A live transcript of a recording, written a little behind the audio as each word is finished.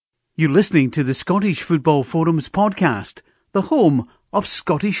You're listening to the Scottish Football Forums podcast, the home of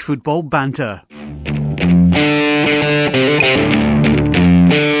Scottish football banter.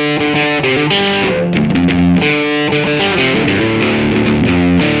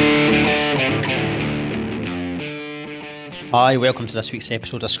 Hi, welcome to this week's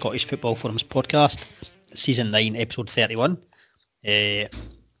episode of Scottish Football Forums podcast, Season 9, Episode 31. We've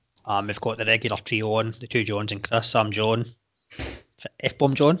got the regular trio on, the two Johns and Chris. I'm John.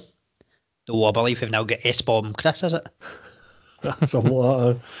 F-bomb John. Though I believe we've now got S-bomb Chris, is it? Something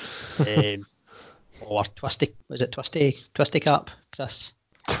like that. Or Twisty, was it Twisty Cap Chris?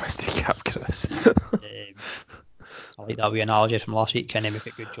 Twisty Cap Chris. I like that wee analogy from last week, can I make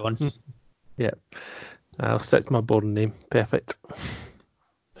it good, John? Yeah. I'll stick to my boring name. Perfect.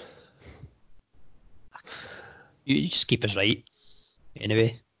 You just keep us right.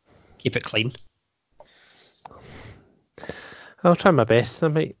 Anyway, keep it clean. I'll try my best. I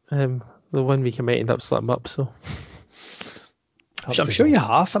might, the 1 week I might end up slipping up, so. I'm sure you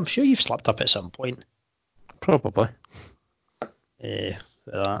have. I'm sure you've slipped up at some point. Probably.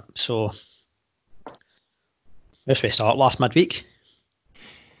 So, where's we start? Last midweek?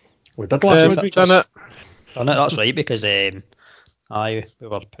 We did last midweek, done it. Done it, that's right, because we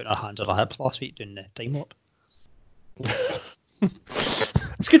were putting our hands on our hips last week doing the time warp.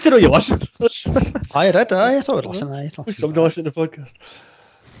 It's good to know you listened. I did, I thought I'd listen. Somebody listened to the podcast.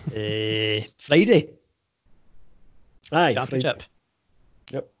 Friday. Aye, Championship. Friday.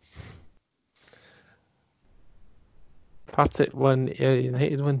 Yep. Partick won,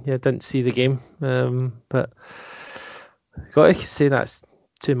 United won. Yeah, didn't see the game, but got to say that's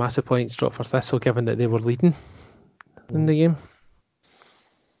two massive points dropped for Thistle, given that they were leading in the game.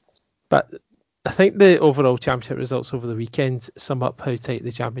 But I think the overall championship results over the weekend sum up how tight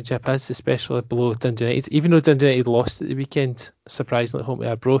the championship is, especially below Dundee United. Even though Dundee United lost at the weekend, surprisingly, at home to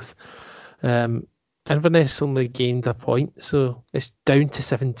Arbroath, Inverness only gained a point, so it's down to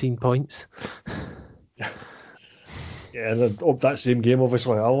 17 points. Yeah, and of that same game,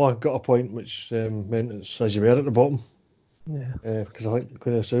 obviously, Alloa got a point, which meant it's as you were at the bottom. Yeah. Because I think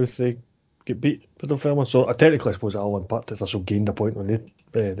Queen of the South, they get beat by Dunfermline. So technically, I suppose Alloa and Partick Thistle gained a point on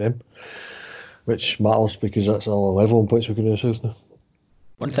them, which matters because that's all level on points with Queen of the South now.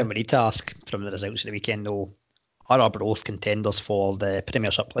 One thing we need to ask from the results of the weekend, though, are Arbroath contenders for the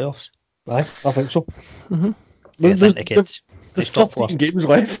Premiership playoffs? Aye, I think so. Mm-hmm. There's 13 games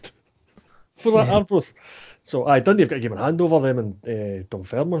left for that Arbroath. So I Dundee have got a game in hand over them and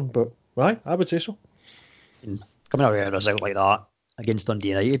Dunfermline, but aye, I would say so. Coming out with a result like that against Dundee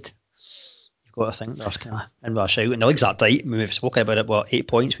United, you've got to think they're kind of in with a shout. And the league's that tight. I mean, we've spoken about it, 8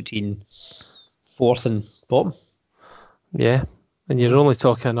 points between fourth and bottom. Yeah, and you're only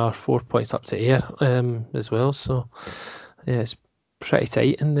talking 4 points up to Ayr as well. So yeah, it's pretty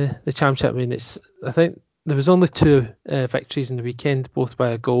tight in the championship. I mean, I think there was only 2 victories in the weekend, both by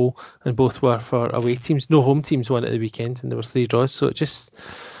a goal, and both were for away teams. No home teams won at the weekend, and there were 3 draws. So it just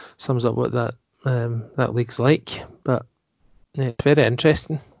sums up what that league's like. But yeah, it's very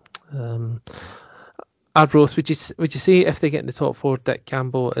interesting. Arbroath, would you say if they get in the top 4, Dick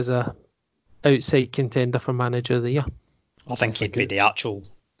Campbell is a outside contender for manager of the year? I think he'd be the actual.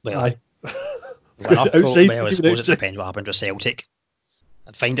 Well, outside. Well, I suppose it depends what happens with Celtic.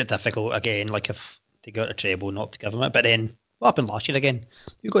 I'd find it difficult again, like if they got a treble, not to give them it. But then what happened last year again?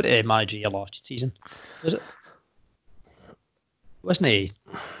 You got a manager year last season, was it? Wasn't he?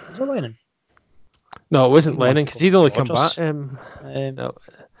 Was it Lennon? No, it wasn't Lennon because he's only come back. No.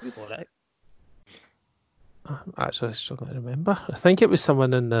 Who got it? I'm actually struggling to remember. I think it was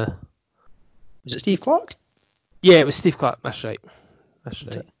someone in the. Was it Steve Clarke? Yeah, it was Steve Clarke. That's right.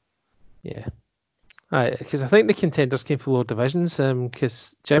 Yeah. Right, because I think the contenders came from lower divisions.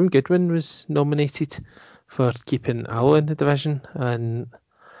 Because Jim Goodwin was nominated for keeping Alloa in the division, and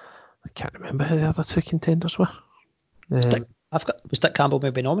I can't remember who the other 2 contenders were. Was Dick Campbell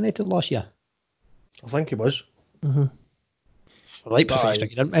maybe nominated last year? I think he was. Mm-hmm. Right, professional,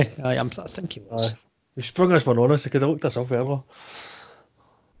 didn't we? I think he was. He sprung this one on us. I could have looked this up earlier.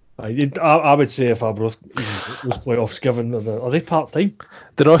 I would say if Arbroath was playoffs given, are they part-time?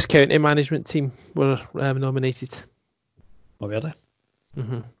 The Ross County management team were nominated. Oh, were they?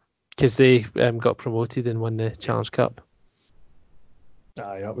 Mm-hmm. Because they got promoted and won the Challenge Cup.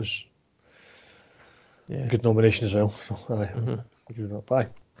 Aye, that was a good nomination as well. So, aye.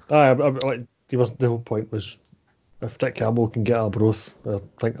 The whole point was if Dick Campbell can get Arbroath, I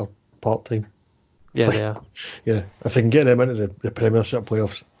think they're part-time. Yeah, they are. Yeah, if they can get them into the Premiership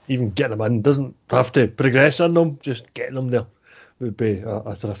playoffs, even getting them in doesn't have to progress in them, just getting them there would be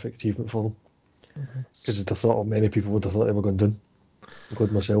a terrific achievement for them. Because many people would have thought they were going down.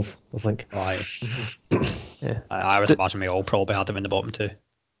 Good myself, I think. Aye. Yeah. I would imagine we all probably had them in the bottom two.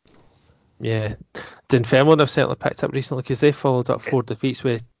 Yeah. Dunfermline have certainly picked up recently because they followed up 4 defeats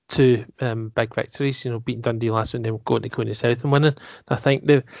with 2 big victories. Beating Dundee last week and then going to Coney South and winning.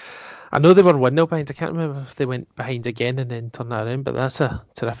 I know they were 1-0 behind. I can't remember if they went behind again and then turned that around, but that's a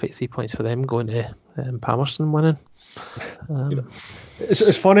terrific 3 points for them going to Palmerston winning.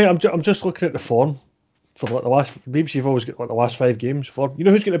 It's funny. I'm just looking at the form for like the last. BBC have always got like the last 5 games.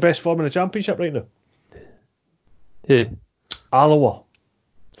 Who's got the best form in the Championship right now? Who? Alloa.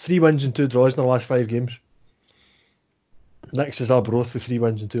 3 wins and 2 draws in the last 5 games. Next is Arbroath with 3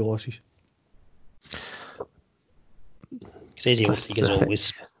 wins and 2 losses. Crazy old league as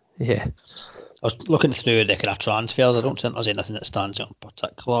always. Yeah. I was looking through the kind of transfers. I don't think there's anything that stands out in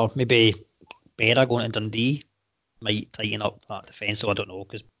particular. Maybe Berra going to Dundee might tighten up that defence, so I don't know,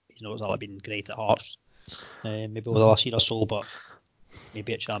 because he's not exactly been great at Hearts maybe over the last year or so, but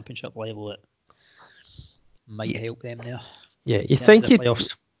maybe at Championship level it might help them there. Yeah, you think he'd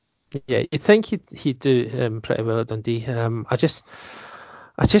do pretty well at Dundee. I just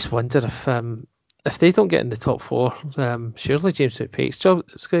wonder if they don't get in the top 4, surely James McPake's job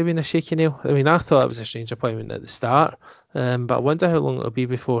is going to be in a shaky nail. I mean, I thought it was a strange appointment at the start, but I wonder how long it'll be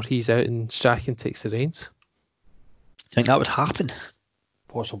before he's out and Strachan takes the reins. Do you think that would happen?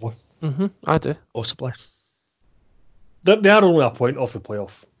 Possibly. I do. Possibly. They are only a point off the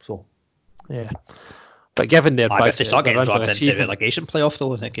playoff, so. Yeah. But given their budget, if they start getting dragged into relegation playoff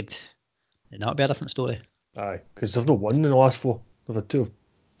though, then that would be a different story. Aye, because they've not won in the last 4. They've had 2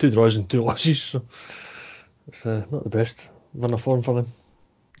 draws and 2 losses, so it's not the best run of form for them.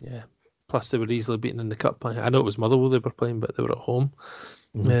 Yeah. Plus they were easily beaten in the cup. I know it was Motherwell they were playing, but they were at home.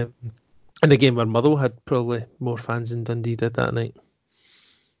 And a game where Motherwell had probably more fans than Dundee did that night.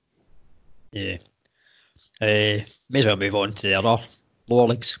 Yeah. May as well move on to the other lower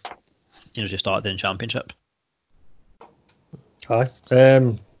leagues. Teams who started in Championship. Aye.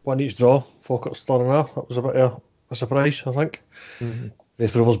 1 each draw. Falkirk Stirling. That was a bit of a surprise, I think.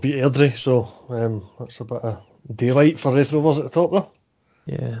 Raith Rovers beat Airdrie, so that's a bit of daylight for Raith Rovers at the top there.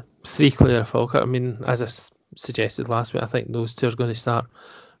 Yeah. 3 clear of Falkirk. I mean, as I suggested last week, I think those 2 are going to start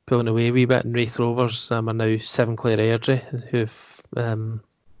pulling away a wee bit, and Raith Rovers are now 7 clear Airdrie, who've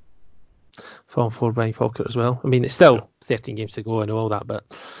fallen 4 behind Falkirk as well. I mean, it's still 13 games to go and all that, but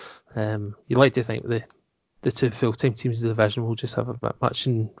you'd like to think the 2 full-time teams of the division will just have a bit much,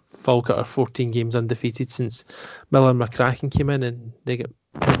 and Falkirk are 14 games undefeated since Miller and McCracken came in and they get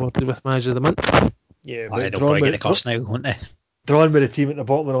awarded with Manager of the Month. Yeah, they'll probably get the curse now, won't they? Drawing with the team at the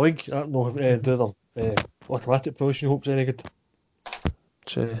bottom of the league, I don't know if do their automatic promotion hopes any good.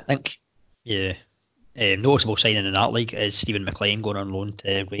 True. I think, noticeable signing in that league is Stephen McLean going on loan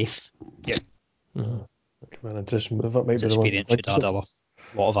to Raith. Yeah. Just move. That might His be the one. Experience should add a lot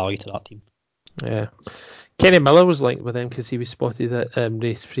of value to that team. Yeah. Kenny Miller was linked with them because he was spotted at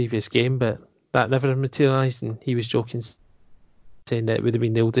Raith's previous game, but that never materialised, and he was joking, saying that it would have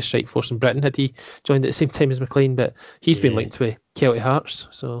been the oldest strike force in Britain had he joined at the same time as McLean, but he's been linked with Celtic Hearts.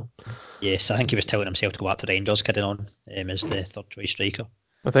 So yes, I think he was telling himself to go back to Rangers, kidding on as the third choice striker.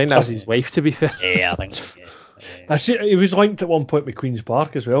 I think that was his wife, to be fair. Yeah, I think so. Yeah. I see he was linked at one point with Queen's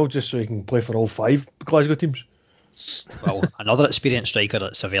Park as well, just so he can play for all 5 Glasgow teams. Well, another experienced striker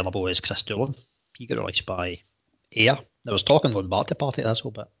that's available is Chris Doolan. He got released by Ayr. There was talking going back to Partick Thistle,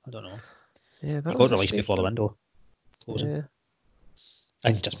 but I don't know. Yeah, that he was got released before the window closing. Yeah.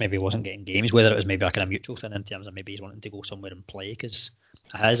 I think just maybe he wasn't getting games, whether it was maybe a kind of mutual thing in terms of maybe he's wanting to go somewhere and play, because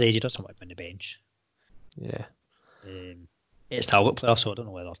at his age he doesn't want to be on the bench. Yeah. It's Talbot player, so I don't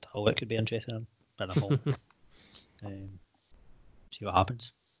know whether Talbot could be interested in bringing him home. See what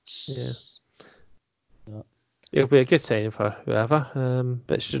happens. Yeah. It'll be a good signing for whoever.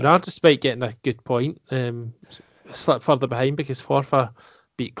 But Stranraer, despite getting a good point, slipped further behind because Forfar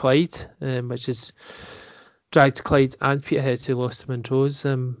beat Clyde, which has dragged Clyde and Peterhead, who lost to Montrose,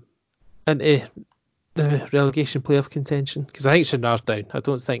 into the relegation playoff contention. Because I think Stranraer's down. I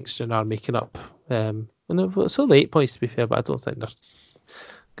don't think Stranraer making up. It's only 8 points to be fair, but I don't think they're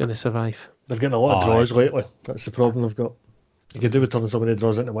going to survive. They're getting a lot of draws lately. That's the problem they've got. You could do with turning somebody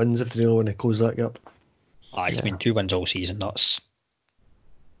draws into wins if they really want to close that gap. It's been 2 wins all season. That's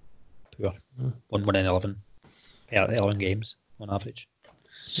poor. 1 win in 11 games on average.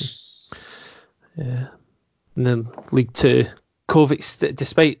 Yeah. And then League 2, Cove,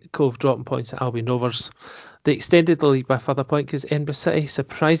 despite Cove dropping points at Albion Rovers, they extended the league by a further point because Edinburgh City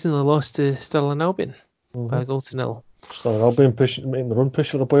surprisingly lost to Stirling Albion by a goal to 0. Stirling Albion making their own push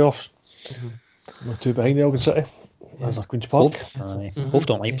for the playoffs. Not 2 behind the Albion City. As a Queen's Park. Hove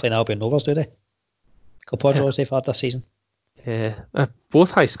don't like playing Albion Rovers, do they? A couple of draws they've had this season.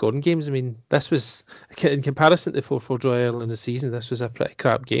 both high scoring games. I mean, this was, in comparison to 4-4 draw early in the season, this was a pretty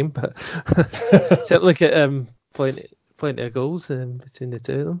crap game, but certainly get plenty of goals between the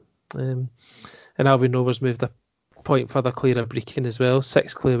two of them. And Albion Rovers moved a point further clear of Brecon as well,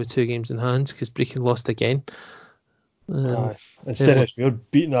 6 clear with 2 games in hand, because Brecon lost again. Instead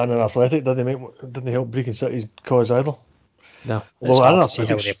of beating Annan Athletic, didn't help Brecon City's cause either. No. Well, Annan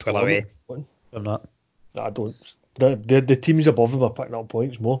Athletic they pull away from that. I don't. The teams above them are picking up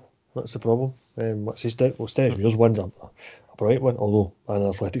points more. That's the problem. Stenhousemuir's wins a bright one, although Annan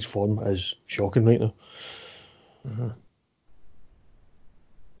Athletic's form is shocking right now. Mm-hmm.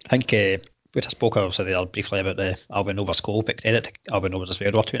 I think we just spoke obviously there briefly about the Albion Rovers goal, but credit to Albion Rovers as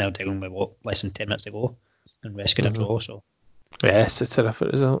well. We're 2-0 down with less than 10 minutes to go and rescued a draw. So yes, it's a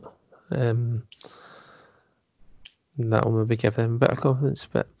terrific result. That'll maybe give them a bit of confidence.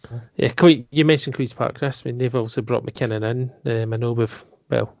 But yeah, you mentioned Queen's Park, Chris. I mean, they've also brought McKinnon in. I know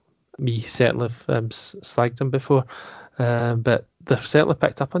me certainly have slagged him before, but they've certainly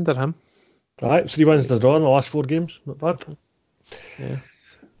picked up under him. Alright, 3 wins in a draw in the last 4 games. Not bad. Yeah.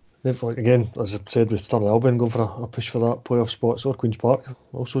 They've, again, as I said, with Stirling Albion going for a push for that playoff spots, or Queen's Park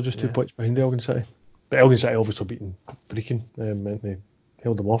also just 2 points behind Elgin City. But Elgin City obviously beating Brecon, meant they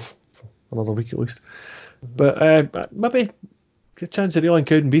held them off for another week at least. But maybe a chance of reeling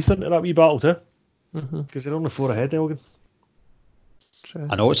Cowdenbeath into that wee battle too, because they're only 4 ahead, Elgin. True.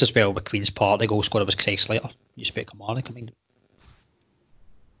 I know it's as well with Queen's Park. The goal scorer was Craig Slater. You speak Kilmarnock, I mean,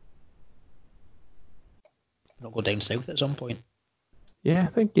 not go down south at some point. Yeah, I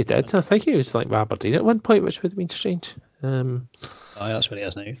think he did. I think he was like Aberdeen at one point, which would have been strange. That's where he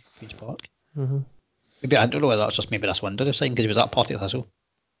is now, Queen's Park. Mm-hmm. Maybe I don't know whether that's just maybe this window they've signed because he was at Partick Thistle.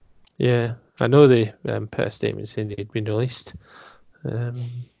 Yeah, I know they put a statement saying he'd been released.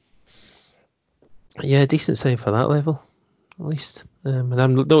 Yeah, decent sign for that level, at least. And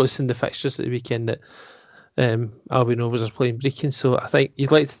I'm noticing the fixtures at the weekend that Albion Rovers are playing Brecon, so I think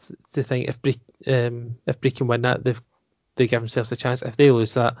you'd like to think if Brecon win that, they give themselves a chance. If they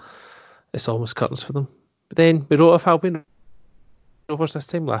lose that, it's almost curtains for them. But then we wrote off Albion Rovers this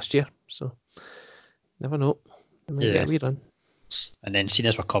time last year, so never know. They might get a wee run. And then seeing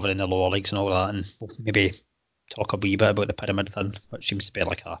as we're covering the lower leagues and all that, and we'll maybe talk a wee bit about the pyramid thing, which seems to be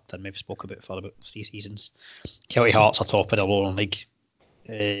like a thing we've spoke about for about 3 seasons. Kelty Hearts are top of the lower league.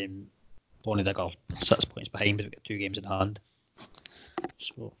 Bonnydigger 6 points behind, but we've got 2 games in hand.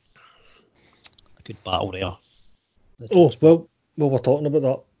 So a good battle there. Well, we're talking about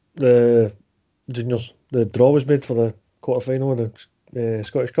that. The juniors, the draw was made for the quarter final of the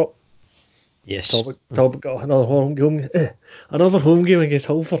Scottish Cup. Yes. Talbot got another home game against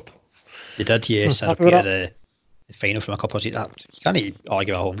Halford. They did, yes. I repeated the final from a couple of seasons. You can't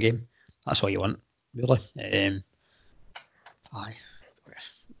argue a home game. That's all you want, really.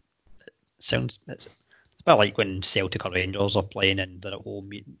 It's a bit like when Celtic or Rangers are playing and they're at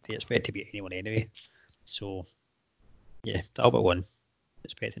home. They expect to beat anyone anyway. So, yeah, Talbot won.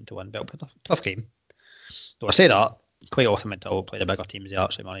 Expecting to win, but it'll be a tough game. Though I say that, quite often when Talbot play the bigger teams, they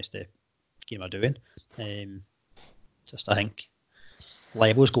actually manage to keep them doing. Just I think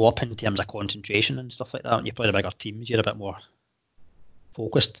levels go up in terms of concentration and stuff like that. When you play the bigger teams, you're a bit more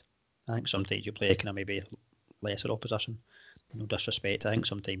focused. I think sometimes you play kind of maybe lesser opposition. No disrespect, I think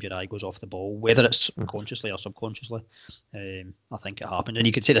sometimes your eye goes off the ball, whether it's consciously or subconsciously. I think it happens, and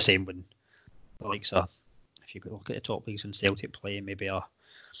you could say the same when the likes of, if you look at the top leagues when Celtic play maybe a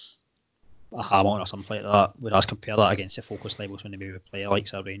Hamilton or something like that, whereas compare that against the focus levels when they maybe play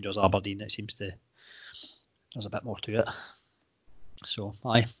likes of Rangers, Aberdeen, it seems to there's a bit more to it. So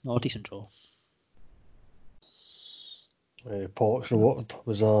not a decent draw. Pollux rewarded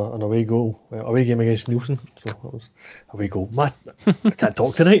was an away game against Nielsen, so that was away goal. Man, I can't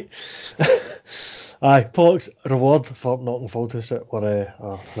talk tonight. Pollux reward for knocking Faltus were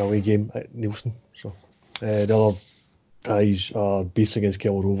an away game at Nielsen. So the other ties are Beasts against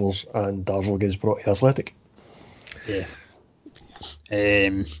Kelty Rovers and Darvel against Broughty Athletic. Yeah.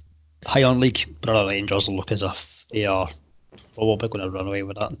 High on league, Brother Rangers look as if they are probably going to run away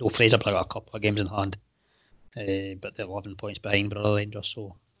with that. Though Fraser probably got a couple of games in hand. But they're 11 points behind Brother Rangers,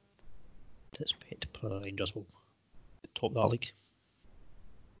 so I expect Brother Rangers will top that league.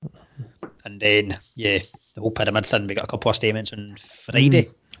 And then, the whole pyramid thing, we got a couple of statements on Friday.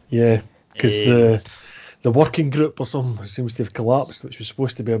 Yeah, because the working group or something seems to have collapsed, which was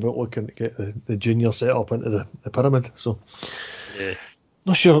supposed to be about looking to get the junior set up into the pyramid. So,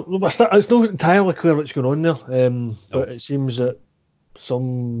 not sure. It's not entirely clear what's going on there, but it seems that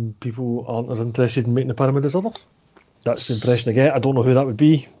some people aren't as interested in making the pyramid as others. That's the impression I get. I don't know who that would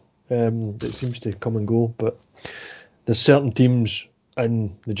be. It seems to come and go, but there's certain teams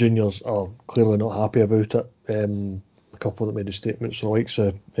in the juniors are clearly not happy about it. A couple that made the statements, the likes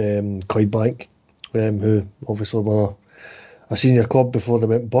of Clydebank, who obviously were a senior club before they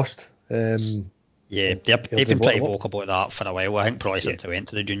went bust. They've been pretty vocal about that for a while. I think probably since they went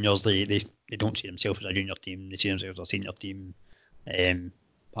to the juniors, they don't see themselves as a junior team. They see themselves as a senior team.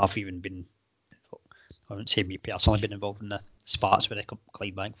 I've even been, I wouldn't say me personally, been involved in the spats with a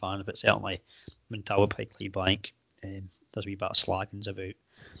Clydebank fan, but certainly when Talbot play Clydebank, there's a wee bit of slaggings about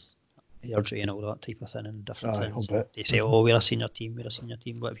Airdrie and all that type of thing and different things. They say, we're a senior team,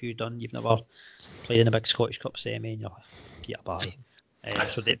 what have you done? You've never played in a big Scottish Cup semi and you're get a bye.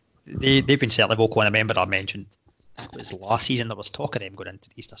 So they've been certainly vocal, and I remember I mentioned it was last season there was talk of them going into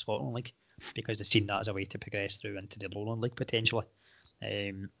the East of Scotland League because they've seen that as a way to progress through into the Lowland League potentially.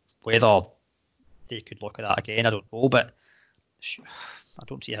 Whether they could look at that again, I don't know, but I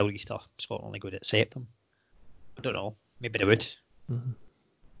don't see how the East of Scotland League would accept them. I don't know, maybe they would. Mm-hmm.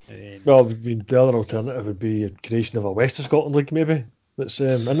 Well, the other alternative would be a creation of a West of Scotland League, maybe, that's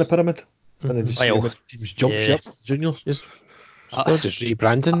in the pyramid. And then just teams jump ship, juniors. Just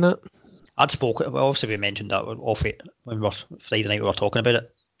rebranding that. Obviously we mentioned that off it when we were Friday night we were talking about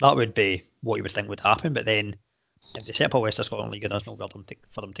it. That would be what you would think would happen, but then if they set up a West of Scotland League and there's nowhere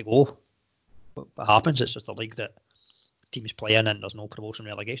for them to go, what happens? It's just a league that teams play in and there's no promotion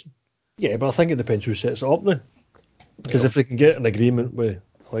relegation. Yeah, but I think it depends who sets it up then. Because if they can get an agreement with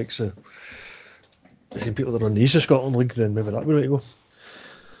the same people that are on the East of Scotland League, then maybe that would be right to go.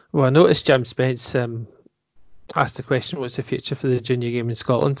 Well, I noticed Jim Spence asked the question, what's the future for the junior game in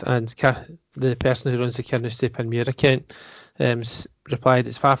Scotland? And the person who runs the Cairnrosty Pinmuir account replied,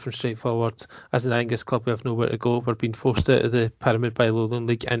 it's far from straightforward. As an Angus club, we have nowhere to go. We're being forced out of the Pyramid by Lowland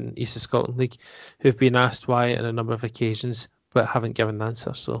League and East of Scotland League, who've been asked why on a number of occasions, but haven't given an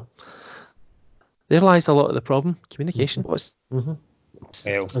answer. So there lies a lot of the problem. Communication. Well,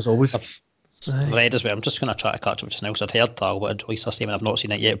 as always. I've read as well. I'm just going to try to catch up just now because I'd heard Talbot had released a statement. I've not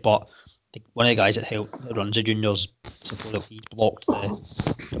seen it yet, but one of the guys that runs the juniors, supposedly he blocked the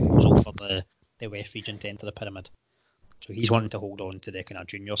proposal for the West region to enter the pyramid. So he's wanting to hold on to the kind of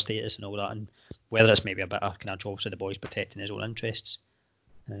junior status and all that, and whether it's maybe a bit of kind of jobs to the boys protecting his own interests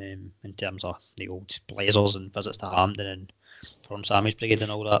in terms of the old Blazers and visits to Hampden and Thorn Sammy's Brigade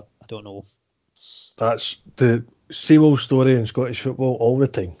and all that. I don't know. That's the same old story in Scottish football all the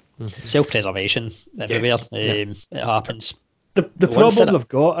time. Mm-hmm. Self-preservation everywhere. It happens. The problem they've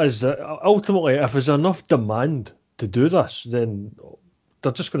got is that ultimately, if there's enough demand to do this, then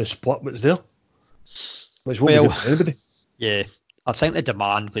they're just going to split what's there, which won't be good for anybody. Yeah, I think the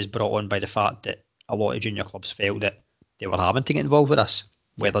demand was brought on by the fact that a lot of junior clubs felt that they were having to get involved with this,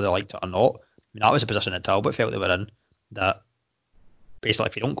 whether they liked it or not. I mean, that was the position that Talbot felt they were in, that basically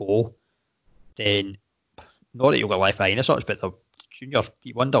if you don't go, then not that you'll get left behind as such, but the junior,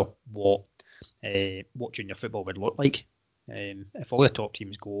 you wonder what junior football would look like. If all the top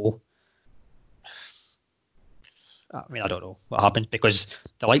teams go, I mean, I don't know what happens because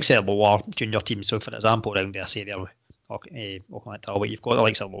the likes of the lower junior teams, so for example, around this area, Auckland Talbot, you've got the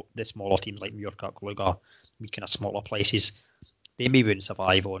likes of the smaller teams like Muirkirk, Lugar, kind of smaller places. They maybe wouldn't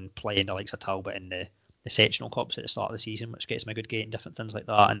survive on playing the likes of Talbot in the sectional cups at the start of the season, which gets them a good gate and different things like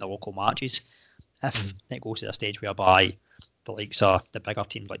that, and the local matches. If it goes to a stage whereby the likes of the bigger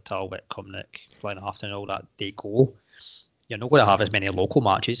teams like Talbot, Cumnock, Glenafton and all that, they go, you're not going to have as many local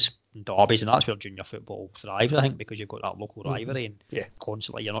matches and derbies, and that's where junior football thrives, I think, because you've got that local rivalry and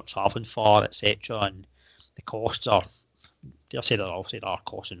constantly you're not travelling far, etc. And the costs are, dare say there are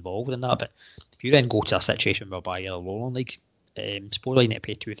costs involved in that, but if you then go to a situation whereby you're a Lowland League, supposedly you need to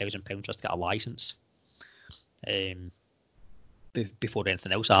pay £2,000 just to get a licence before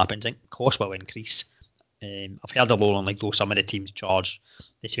anything else happens. I think costs will increase. I've heard the Lowland League, though, some of the teams charge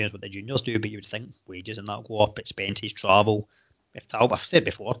the same as what the juniors do, but you would think wages and that go up, expenses, travel. If Talbot, I've said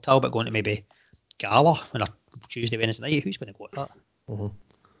before, Talbot going to maybe Gala on a Tuesday, Wednesday night, who's going to go to that? Mm-hmm.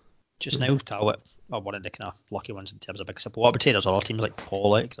 Just now, Talbot are one of the kind of lucky ones in terms of big support. I would say there's other teams like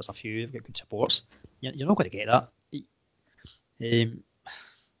Pollock, there's a few who've got good supports. You're not going to get that.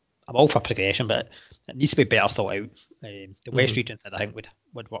 I'm all for progression, but it needs to be better thought out. The West region, I think,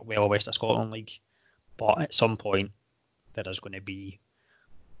 would work well West of Scotland League, but at some point there is going to be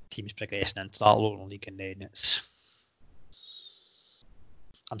teams progressing into that Lowland League, and then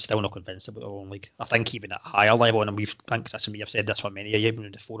I'm still not convinced about the Lowland League. I think even at a higher level, and I think Chris and me have said this for many a year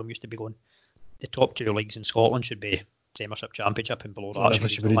when the forum used to be going, the top two leagues in Scotland should be Premiership, Championship, and below that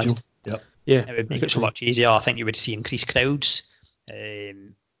should be regional. Yeah, it would make it so much easier. I think you would see increased crowds.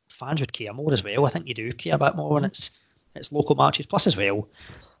 Fans would care more as well. I think you do care a bit more when it's local matches. Plus as well,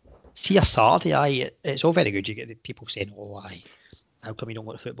 See a Saturday, it's all very good. You get the people saying, "Oh, how come you don't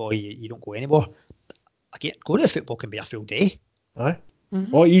go to football? You don't go anymore." Again, going to football can be a full day. Aye.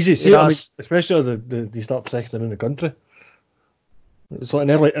 Oh, easy. See, I mean, especially they start sectioning in the country. It's like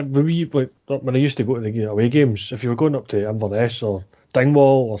an early when I used to go to the away games. If you were going up to Inverness or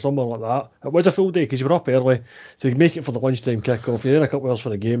Dingwall or somewhere like that, it was a full day because you were up early, so you make it for the lunchtime kick-off. You're in a couple of hours for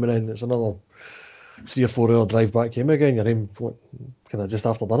the game, and then it's another 3 or 4 hour drive back home again. You're in kind of just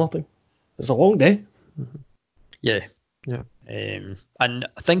after dinner time. It's a long day. Yeah. And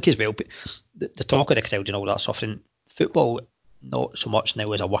I think as well, the talk of the crowd and all that stuff, and football not so much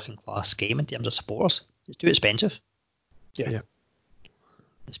now as a working class game in terms of supporters. It's too expensive. Yeah.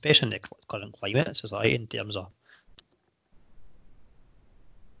 Especially in the current climate in society in terms of.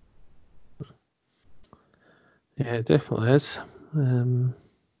 Yeah, it definitely is.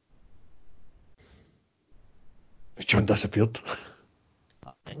 John disappeared.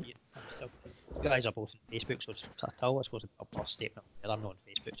 You guys are both on Facebook, so I suppose I'll statement. I'm not on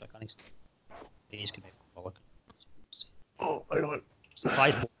Facebook, so I can't. These can be public. Oh, hang on.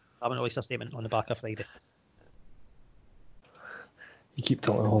 Surprised I haven't released a statement on the back of Friday. You keep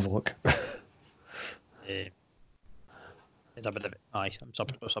talking, I'll have a look. It's a bit of I'm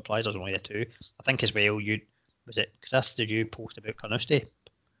surprised there's only the two. I think as well, was it Chris, did you post about Carnoustie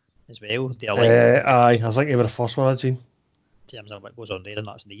as well? Aye, I think they were the first one I'd seen. In terms of what goes on there, and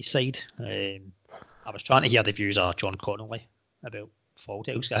that's the east side. I was trying to hear the views of John Connolly about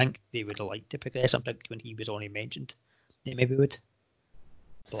Faldhouse. I think they would have liked to progress. I think when he was only mentioned, they maybe would.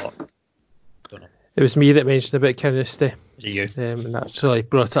 But I don't know. It was me that mentioned about Carnoustie. Was it you? And actually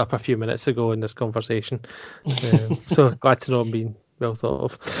brought it up a few minutes ago in this conversation. So glad to know I'm being well thought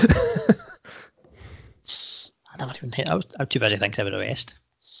of. I never even hit. I'm too busy thinking about the rest.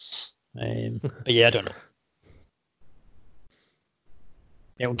 But yeah, I don't know.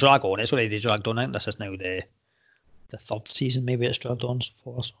 It'll drag on. It's already dragged on. I think this is now the third season. Maybe it's dragged on so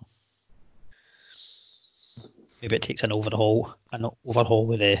far. So maybe it takes an overhaul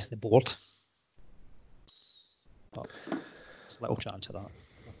with the board. But little chance of that.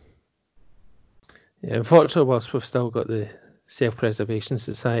 Yeah, unfortunately, whilst we've still got the Self-Preservation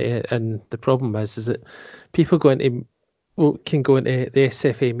Society, and the problem is that people can go into the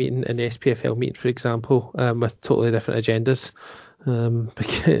SFA meeting and the SPFL meeting, for example, with totally different agendas,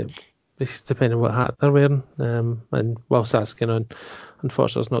 because depending on what hat they're wearing, and whilst that's going on,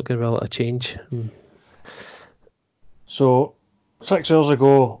 unfortunately, it's not going to be a lot of change. So 6 hours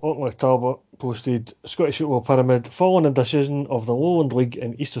ago, Auckland Talbot posted Scottish Football Pyramid following a decision of the Lowland League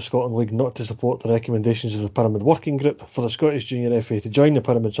and East of Scotland League not to support the recommendations of the Pyramid Working Group for the Scottish Junior FA to join the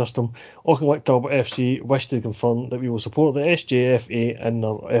Pyramid system. Auckland Talbot FC wish to confirm that we will support the SJFA in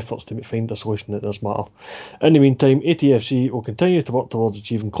their efforts to find a solution to this matter. In the meantime, ATFC will continue to work towards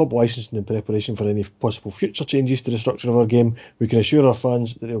achieving club licensing in preparation for any possible future changes to the structure of our game. We can assure our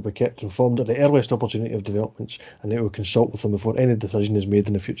fans that they will be kept informed at the earliest opportunity of developments, and they will consult with them before any decision is made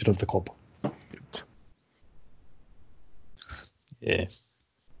in the future of the club. Yeah.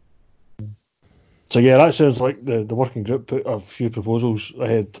 So yeah, that sounds like the working group put a few proposals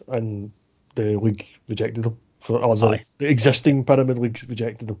ahead and the league rejected them. The existing Pyramid leagues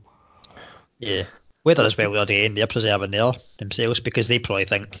rejected them. Yeah. Whether as well they're preserving themselves, because they probably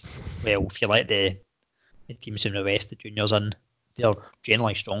think, well, if you let the teams in the west, the juniors in, they're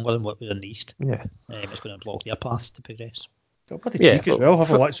generally stronger than what was in the east. Yeah. It's going to block their paths to progress. Got a bloody cheek as well,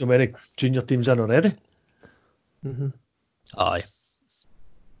 having let so many junior teams in already. Mm-hmm. Aye.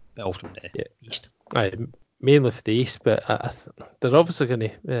 But all from the east. Aye, mainly for the east, but they're obviously going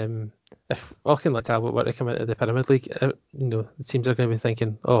to, if Auckland Talbot were to come into the Pyramid League, the teams are going to be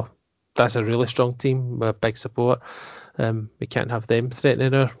thinking, oh, that's a really strong team with big support. We can't have them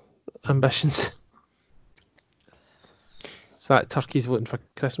threatening our ambitions. Is that Turkey's voting for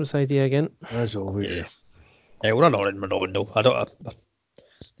Christmas idea again? As always. Yeah, we're not though.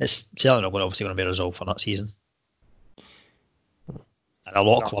 It's certainly not going to be resolved for that season. And a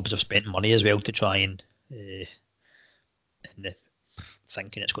lot of clubs have spent money as well to try and thinking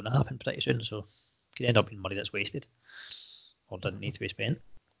it's going to happen pretty soon, so it could end up being money that's wasted or didn't need to be spent.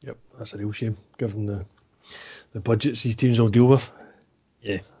 Yep, that's a real shame, given the budgets these teams will deal with.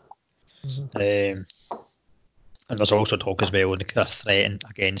 Yeah. Mm-hmm. And there's also talk as well, they're threatening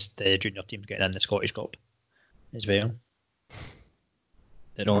against the junior teams getting in the Scottish Cup as well.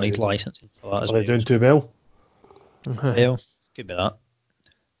 They don't need licensing for that as well. Are they doing too well? Well, could be that.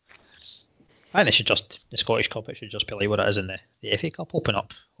 I think the Scottish Cup, it should just be like what it is in the FA Cup, open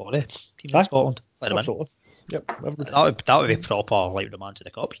up all the teams in Scotland. Absolutely. Yep. That would be proper, like the man to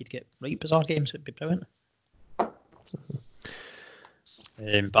the cup. You'd get right bizarre games, it would be brilliant.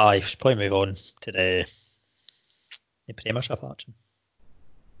 But I should probably move on to the Premiership action.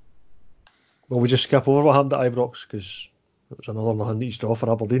 Well, we just skip over what happened at Ibrox because it was another nothing each draw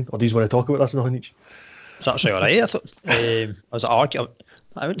for Aberdeen. Or do you want to talk about this nothing each? It's actually alright. I thought I was arguing.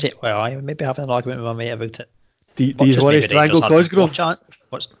 I wouldn't say I maybe having an argument with my mate about it. Do you want to strangle Cosgrove?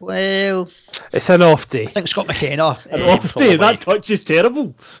 It's an off day. I think Scott McKenna. An off day? That touch is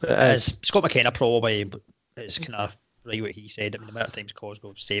terrible. Scott McKenna probably is kind of right what he said. I mean, the amount of times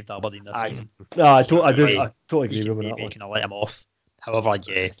Cosgrove saved Aberdeen this season. I totally agree with that one. Kind of let him off. However,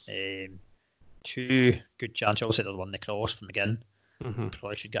 two good chances. Also, the one the cross from McGinn.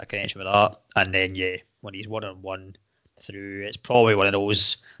 Probably should get a connection with that. And then when he's 1-on-1 through, it's probably one of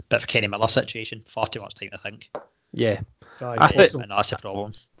those bit of a Kenny Miller situation. Far too much time, I think. Yeah, I think, and that's the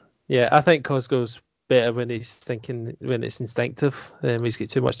problem. Yeah, I think Cosgrove's better when he's thinking, when it's instinctive. He's got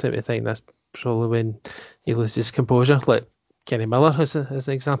too much time to think. That's probably when he loses composure. Like Kenny Miller is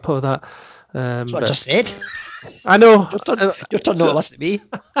an example of that. That's what I just said. I know. Your turn not to listen to me.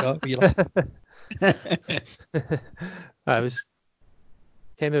 I was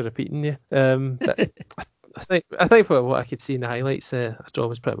kind of repeating you. But I think for what I could see in the highlights, a draw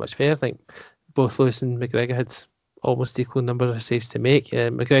was pretty much fair. I think both Lewis and McGregor had almost equal number of saves to make.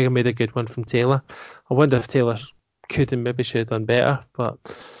 McGregor made a good one from Taylor. I wonder if Taylor could and maybe should have done better, but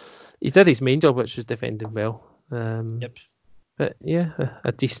he did his main job, which was defending well. Yep. But yeah,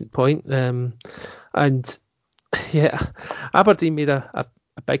 a decent point. And yeah, Aberdeen made a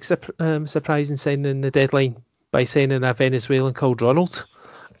big surprise in signing the deadline by signing a Venezuelan called Ronald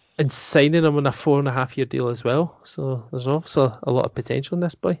and signing him on a 4.5-year deal as well. So there's also a lot of potential in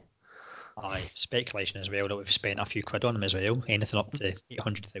this boy. Aye, speculation as well that we've spent a few quid on him as well, anything up to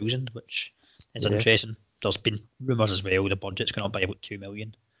 800,000, which is interesting. There's been rumours as well the budget's gone up by about 2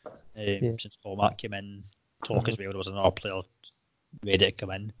 million since Lomac came in. Talk as well there was another player ready to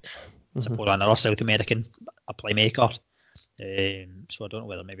come in. I suppose another South American, a playmaker. So I don't know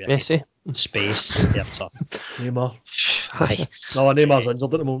whether maybe Messi. Space in terms of Neymar. Aye. No, Neymar's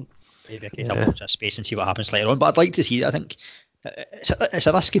injured at the moment. Maybe I can have a watch of space and see what happens later on. But I'd like to see it. I think it's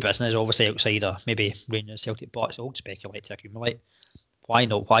a risky business, obviously outside of maybe Rangers, Celtic, but it's all speculate to accumulate. Why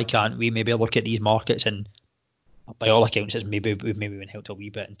not? Why can't we maybe look at these markets and by all accounts it's maybe been helped a wee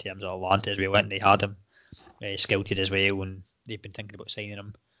bit in terms of Atlanta as we went and they had him scouted as well and they've been thinking about signing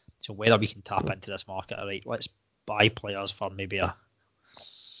him. So whether we can tap into this market, all right, let's buy players for maybe a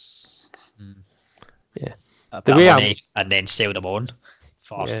bit of money and then sell them on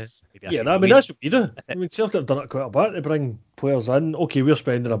for I mean that's what we do. I mean Celtic have done it quite a bit to bring players in. Okay, we're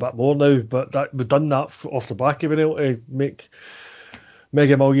spending a bit more now, but we've done that off the back of being able to make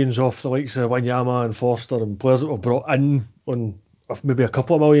mega millions off the likes of Wanyama and Forster and players that were brought in on maybe a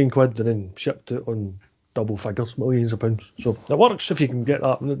couple of million quid and then shipped out on double figures, millions of pounds. So it works if you can get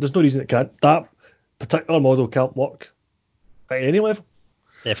that. There's no reason it can't. That particular model can't work at any level.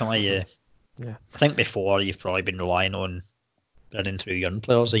 Definitely, yeah. I think before you've probably been relying on running through young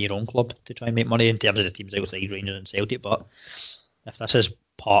players in your own club to try and make money in terms of the teams outside Rangers and Celtic, but if this is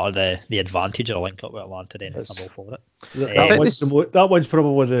part of the advantage of a link up with Atlanta, then I'm all for it. That one's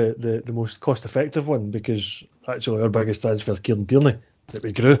probably the most cost effective one because actually our biggest transfer is Kieran Tierney that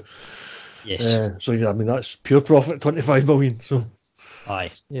we grew. Yes. So I mean that's pure profit, 25 million. So.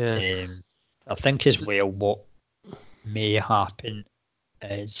 Aye. Yeah. I think as well what may happen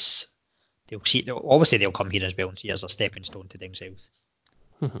is they'll come here as well and see as a stepping stone to Ding South.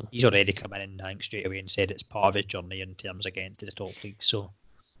 He's already come in and I think straight away and said it's part of his journey in terms of getting to the top league. So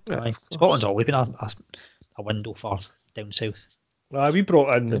Scotland's always been a window for down south. We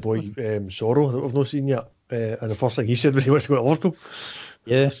brought in the boy Sorrow that we've not seen yet, and the first thing he said was he wants to go to Liverpool.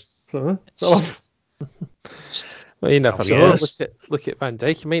 Yeah. Well, you never know. Look at Van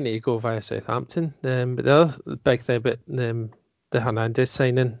Dijk. He might need to go via Southampton. But the other big thing about the Hernandez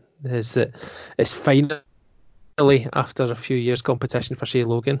signing is that it's finally after a few years competition for Shea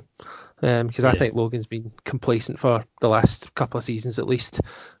Logan, because I think Logan's been complacent for the last couple of seasons at least,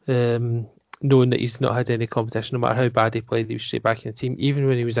 knowing that he's not had any competition. No matter how bad he played, he was straight back in the team. Even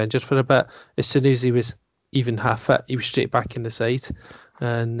when he was injured for a bit, as soon as he was even half fit, he was straight back in the side,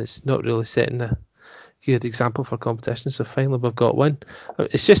 and it's not really setting a good example for competition. So finally we've got one.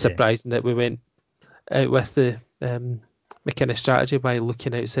 It's just surprising that we went out with the McKinnon strategy by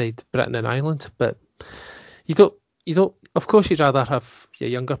looking outside Britain and Ireland, but you don't. Of course, you'd rather have your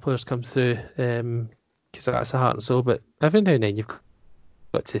younger players come through because that's the heart and soul. But every now and then you've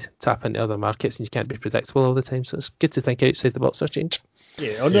got to tap into other markets, and you can't be predictable all the time. So it's good to think outside the box for a change.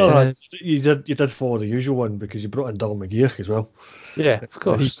 Yeah, on the other hand, you did follow the usual one because you brought in Dylan McGeoch as well. Yeah, of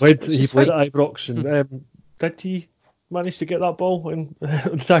course. He played at Ibrox, and did he manage to get that ball and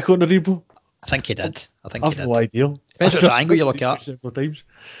attack on the rebound? I think he did. I've no idea. Depends what angle you look at. Several times.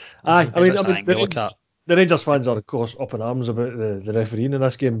 The Rangers fans are, of course, up in arms about the refereeing in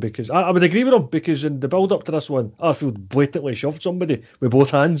this game because I would agree with them because in the build-up to this one, Arfield blatantly shoved somebody with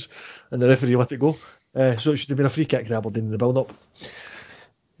both hands and the referee let it go. So it should have been a free kick to Aberdeen in the build-up.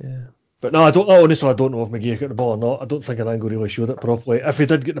 Yeah. But no, honestly, I don't know if McGee got the ball or not. I don't think an angle really showed it properly. If he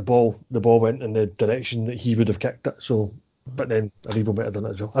did get the ball went in the direction that he would have kicked it. So, but then Aribo might have done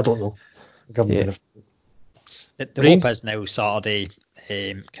it as well. I don't know. Yeah. The hope is now Saturday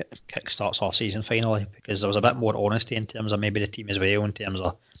kick starts our season finally because there was a bit more honesty in terms of maybe the team as well, in terms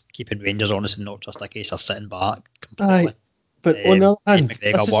of keeping Rangers honest and not just a case of sitting back completely. Aye. But on the other hand,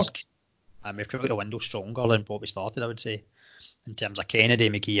 McGregor work. And we've got the window stronger than what we started, I would say. In terms of Kennedy,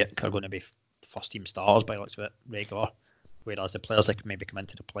 McGee are going to be first team starters by looks of it, regular. Whereas the players that can maybe come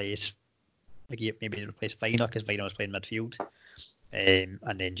into the place, McGee maybe replace Viner because Viner was playing midfield. And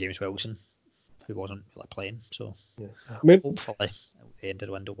then James Wilson, who wasn't really playing. So hopefully the end of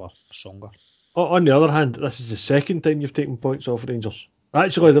the window were stronger. On the other hand, this is the second time you've taken points off Rangers.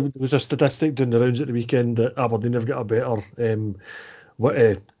 Actually, there was a statistic doing the rounds at the weekend that Aberdeen have got a better.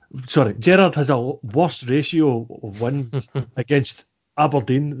 Gerrard has a worse ratio of wins against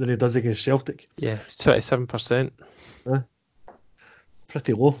Aberdeen than he does against Celtic. Yeah, it's 27%.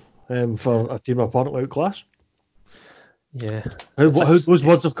 Pretty low for a team apparently outclassed. Yeah. How those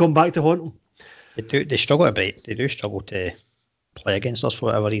words have come back to haunt them. They struggle to break. They do struggle to play against us for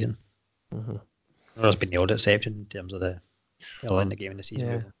whatever reason. Mm-hmm. There's been the odd exception in terms of the early in the game in the season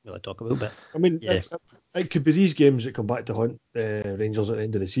we'll really talk about. But I mean, it could be these games that come back to haunt Rangers at the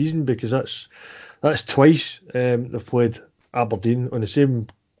end of the season because that's twice they've played Aberdeen on the same.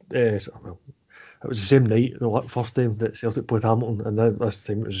 It was the same night the first time that Celtic played Hamilton, and then this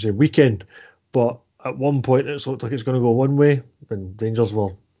time it was the same weekend. But at one point it looked like it's going to go one way when Rangers were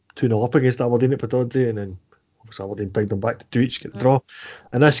 2-0 up against Aberdeen at Pittodrie, and then obviously Aberdeen pegged them back to 2 each, get the draw.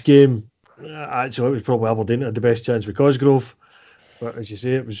 And this game, actually, it was probably Aberdeen that had the best chance with Cosgrove. But as you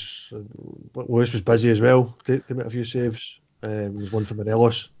say, it was Lewis was busy as well to make a few saves. There was one for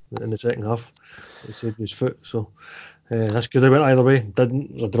Morelos in the second half. He saved his foot, so this could have went either way. Didn't.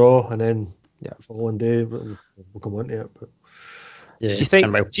 It was a draw, and then following day we'll come on to it. But do you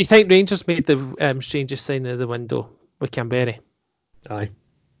think Rangers made the strangest signing of the window with Canberra? Aye.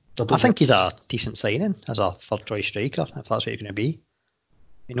 I think he's a decent signing as a third choice striker, if that's what he's going to be.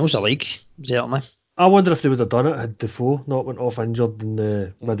 He knows the league, certainly. I wonder if they would have done it had Defoe not went off injured in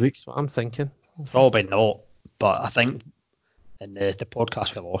the midweek. That's what I'm thinking. Probably not, but I think in the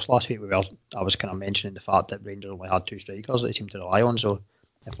podcast we lost last week, I was kind of mentioning the fact that Rangers only had 2 strikers that they seem to rely on, so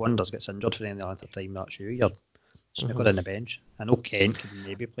if one gets injured for any length of time, that's you're snookered in the bench. I know Kent could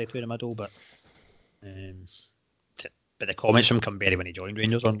maybe play through the middle, but the comments from Canberra when he joined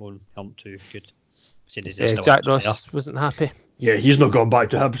Rangers on loan aren't too good. Jack Ross wasn't happy. Yeah, he's not gone back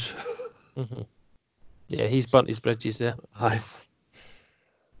to Hibs. Mm-hmm. Yeah, he's burnt his bridges there. Aye.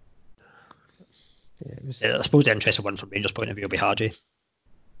 Yeah, I suppose the interesting one from Rangers' point of view will be Hadji.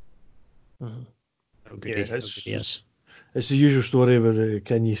 Mm-hmm. It's the usual story where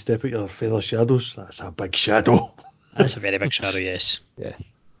can you step at your fellow shadows? That's a big shadow. That's a very big shadow, yes. Yeah.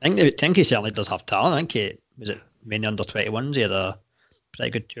 I think he certainly does have talent. I think he was it mainly under 21s. He had a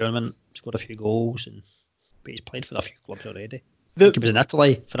pretty good tournament, scored a few goals, but he's played for a few clubs already. I think he was in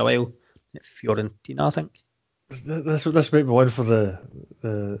Italy for a while, at Fiorentina, I think. This might be one for the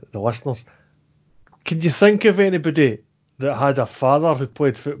listeners. Can you think of anybody that had a father who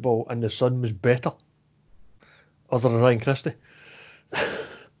played football and the son was better, other than Ryan Christie?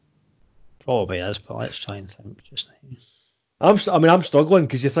 Probably is, but let's try and think just now. I'm struggling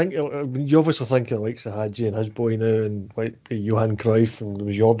because you obviously think of like Hadji and his boy now, and like Johan Cruyff, and there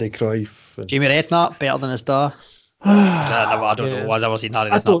was Jordi Cruyff. And Jamie Redknapp better than his dad. I don't know. I've never seen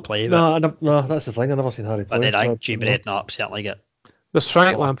Harry Redknapp play. No, that's the thing. I've never seen Harry play. But then I think Jamie Redknapp certainly get. There's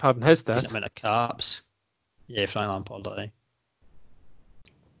Frank Lampard and his dad. Decent amount of caps. Yeah, Frank Lampard.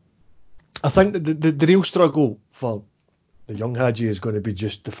 I think the real struggle for the young Hadji is going to be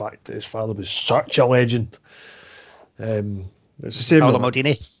just the fact that his father was such a legend. It's the same. Paolo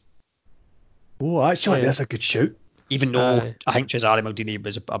Maldini. Oh, actually, that's a good shout. Even though I think Cesare Maldini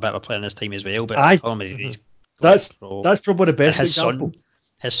was a bit of a player in his time as well, but Paolo Maldini's that's probably the best example.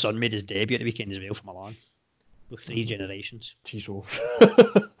 His son made his debut at the weekend as well for Milan, with 3 generations. Jeez,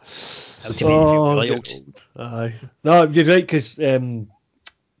 How to make you feel really old. Aye. No, you're right, because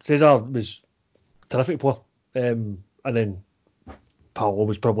Cesar was a terrific player, and then Paolo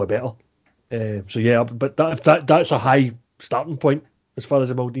was probably better. So yeah, but that's a high starting point as far as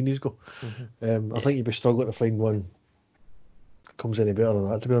the Maldinis go. I think you'd be struggling to find one comes any better than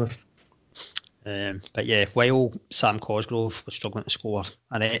that, to be honest. But yeah, while Sam Cosgrove was struggling to score,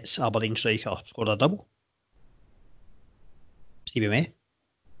 Annette's Aberdeen striker scored a double. Stevie May.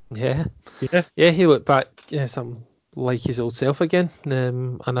 Yeah, he looked back something like his old self again,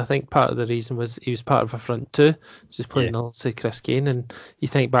 and I think part of the reason was he was part of a front two, just playing alongside Chris Kane. And you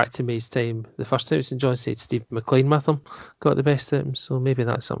think back to May's time, the first time St Johnstone had Steve McLean with him, got the best of him, so maybe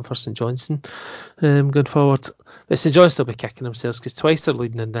that's something for St Johnstone going forward. But St Johnstone will be kicking themselves because twice they're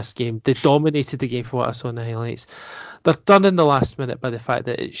leading in this game. They dominated the game for what I saw in the highlights. They're done in the last minute by the fact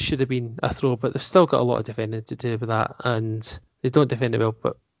that it should have been a throw, but they've still got a lot of defending to do with that, and they don't defend it well.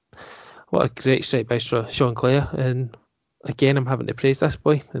 But what a great strike by Sean Clare, and again I'm having to praise this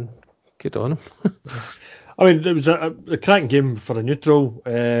boy, and good on him. I mean, it was a cracking game for a neutral.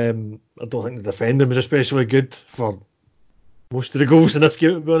 I don't think the defending was especially good for most of the goals in this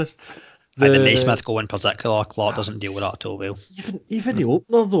game, to be honest. The Naismith goal in particular, Clark doesn't deal with that at all well. Even the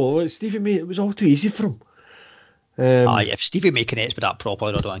opener though, Stevie May, it was all too easy for him. If Stevie May connects with that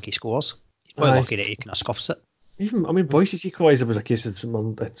properly, I don't think he scores. He's probably lucky that he kind of scuffs it. Even, I mean, Boyce's equaliser was a case of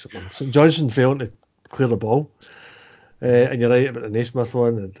St Johnstone failing to clear the ball. And you're right about the Naismith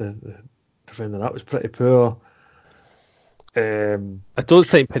one. The defender that was pretty poor. I don't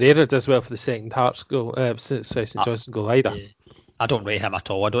think Pereira does well for the second Hearts goal. St Johnstone goal either. I don't rate him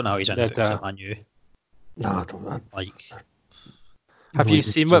at all. I don't know how he's in the books at Man U. No, I don't know. Have you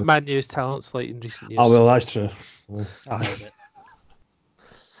seen what Man U's talent's like in recent years? Oh well, that's true.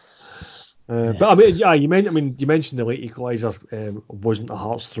 But I mean, yeah, you mentioned the late equaliser wasn't a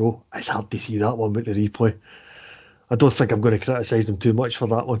Hearts throw. It's hard to see that one with the replay. I don't think I'm going to criticise them too much for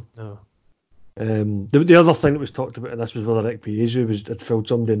that one. No. The other thing that was talked about in this was whether Rick Piezu had fouled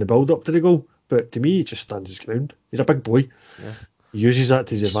somebody in the build up to the goal. But to me, he just stands his ground. He's a big boy. Yeah. He uses that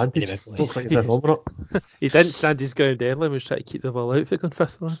to his advantage. I don't think he's wrong with it. He didn't stand his ground early and was trying to keep the ball out for going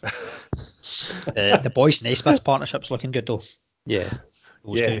fifth one. The Boyce Naismith partnership's looking good though. Yeah.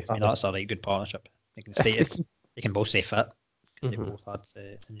 Those two. I mean, that's a right good partnership. They can stay. They can both stay fit because they both had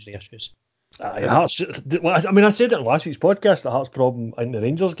injury issues. Hearts. I mean, I said it in last week's podcast. The Hearts' problem in the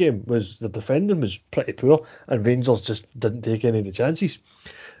Rangers game was the defending was pretty poor, and Rangers just didn't take any of the chances.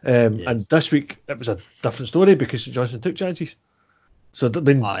 And this week it was a different story because St Johnstone took chances. So I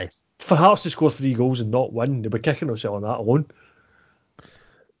mean, for Hearts to score 3 goals and not win, they were kicking themselves on that alone.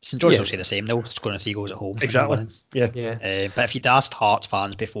 St Johnstone will say the same. They'll scoring 3 goals at home. Exactly. Yeah. But if you'd asked Hearts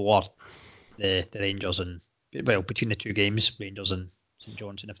fans before the Rangers and between the two games, Rangers and St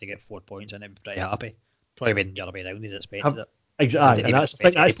Johnstone, if they get 4 points, and they'd be pretty happy. Probably went the other way around. They'd expected it. Exactly. And that's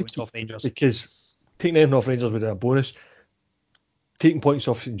the points off Rangers. Because taking them off Rangers would be a bonus. Taking points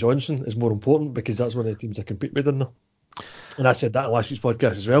off St Johnstone is more important because that's one of the teams that compete with them now. And I said that in last week's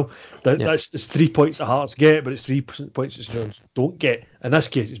podcast as well. It's 3 points that Hearts get, but it's 3 points that St Johnstone don't get. In this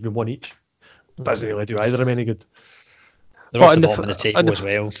case, it's been 1 each. Doesn't really do either of them any good. They're off the bottom of the table as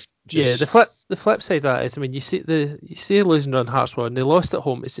well. The flip side of that is, I mean, you see a losing run Hearts were, and they lost at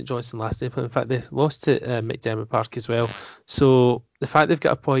home to St Johnstone last night. But in fact, they lost to McDermott Park as well. So the fact they've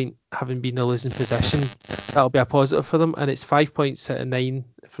got a point, having been in a losing position, that'll be a positive for them. And it's 5 points out of 9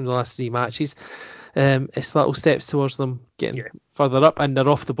 from the last 3 matches. It's little steps towards them getting further up, and they're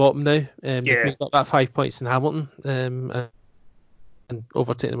off the bottom now. They've got that 5 points in Hamilton, and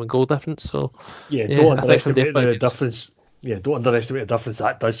overtaking them in goal difference. So don't underestimate the difference. Yeah, don't underestimate the difference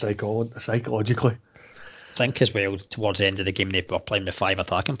that does psychologically. I think as well, towards the end of the game, they were playing with 5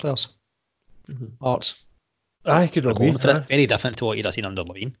 attacking players. Hearts. I could agree. Very different to what you'd have seen under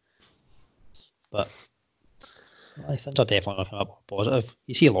Levine. But I think they're definitely looking up positive.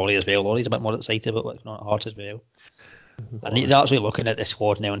 You see Laurie as well. Laurie's a bit more excited about what's going on at Hearts as well. And he's actually looking at the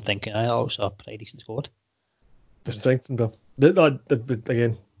squad now and thinking, that was a pretty decent squad. The strength and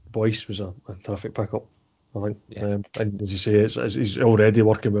again, Boyce was a terrific pickup, I think. And as you say, he's already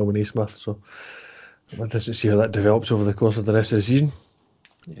working well with Naismith, so I'm interested to see how that develops over the course of the rest of the season.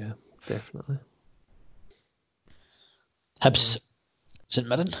 Yeah, definitely. Hibs, St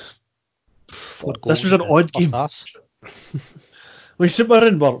Mirren. This was an odd game. St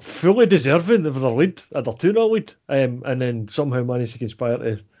Mirren were fully deserving of their lead, their 2-0 lead, and then somehow managed to conspire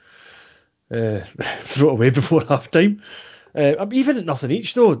to throw it away before half time. Even at nothing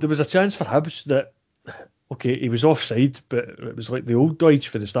each though, there was a chance for Hibs that, okay, he was offside, but it was like the old Deutsch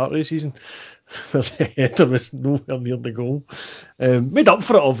for the start of the season, where the header was nowhere near the goal. Made up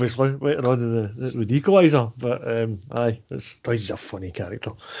for it obviously later on in the equaliser, but Deutsch is a funny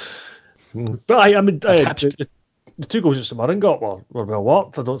character. But I mean, the 2 goals that St Mirren got were well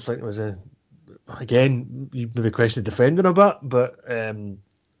worked. I don't think it was again, you maybe question the defending a bit, but on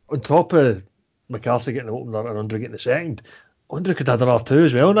top of McCarthy getting the opener and Andre getting the second, wonder if could have another 2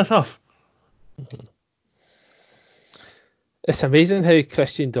 as well in this half. It's amazing how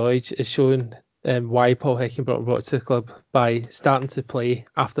Christian Doidge is showing why Paul Heckingbottom brought to the club by starting to play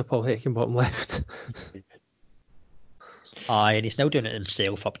after Paul Heckingbottom left. Aye, and he's now doing it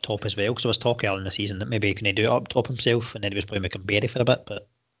himself up top as well, because I was talking earlier in the season that maybe he can do it up top himself, and then he was playing McInberry for a bit, but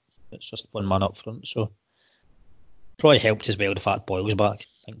it's just one man up front, so probably helped as well the fact Boyle's back.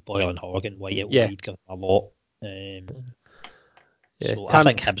 I think Boyle and Horgan, White out wide, give a lot. So I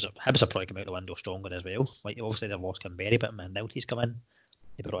think Hibs are probably come out the window stronger as well. Like obviously they've lost Canberra, but Manilty's come in.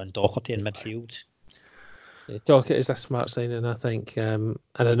 They brought in Docherty in midfield. Yeah, Docherty is a smart signing, I think. And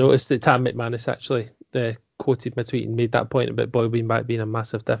I noticed that Tam McManus actually quoted my tweet and made that point about Boyle being back being a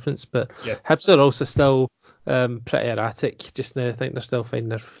massive difference. But Hibs are also still pretty erratic just now. I think they're still finding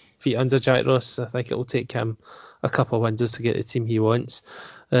their feet under Jack Ross. I think it will take him a couple of windows to get the team he wants.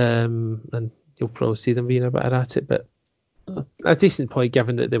 And you'll probably see them being a bit erratic, but a decent point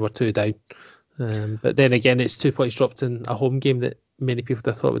given that they were 2 down. But then again, it's 2 points dropped in a home game that many people would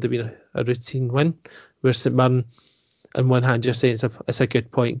have thought would have been a routine win. Where St Mirren, on one hand, you're saying it's a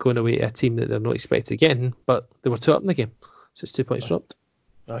good point going away to a team that they're not expected to get in, but they were 2 up in the game, so it's 2 points dropped.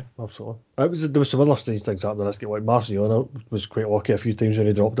 Aye, absolutely. There was some other strange things happening in this game. Like Marciano was quite lucky a few times when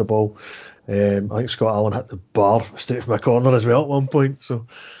he dropped the ball. I think Scott Allen hit the bar straight from a corner as well at one point. So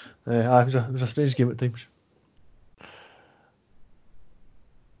it was a strange game at times.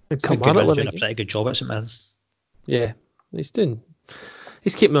 Kilmarnock doing a pretty good job at St Mirren. Yeah, he's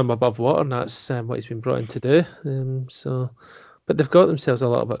keeping them above water, and that's what he's been brought in to do. But they've got themselves a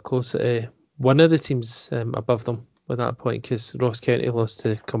little bit closer to one of the teams above them with that point, because Ross County lost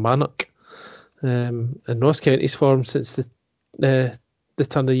to Kilmarnock, and Ross County's form since the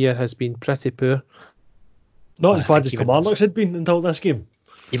turn of the year has been pretty poor. Not as bad as Kilmarnock's had been until this game.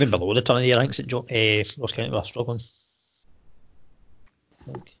 Even below the turn of the year, I think Ross County were struggling.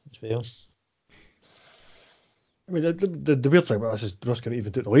 As well. I mean, the weird thing about this is Ross County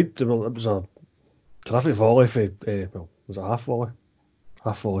even took the lead. It was a terrific volley for, was it half volley?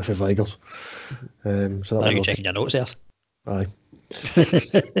 Half volley for Vigors. So that you're checking your notes there. Aye.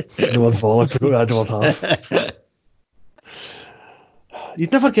 The word volley, I forgot the word half.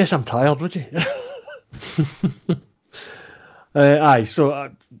 You'd never guess I'm tired, would you?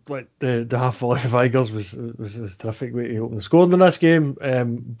 So like the half volley for Vigors was a terrific way to open the scoring in this game.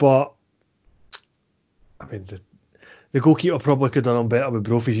 But I mean, the goalkeeper probably could have done better with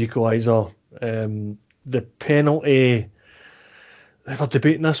Brophy's equaliser. The penalty, they were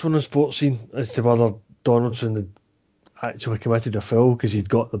debating this one on Sports Scene as to whether Donaldson had actually committed a foul because he'd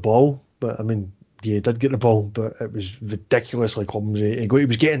got the ball. But I mean, yeah, he did get the ball, but it was ridiculously clumsy. He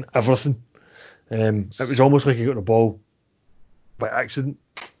was getting everything. It was almost like he got the ball by accident,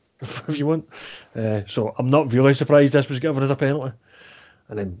 if you want. So I'm not really surprised this was given as a penalty.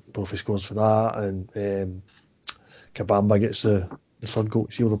 And then Brophy scores for that, and Kabamba gets the third goal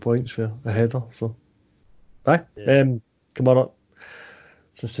to seal the points for a header. So, Kilmarnock,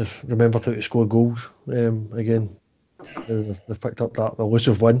 since they've remembered how to score goals again, they've picked up that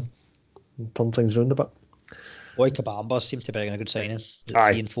elusive win and turned things around a bit. Boy, Kabamba seemed to be a good signing.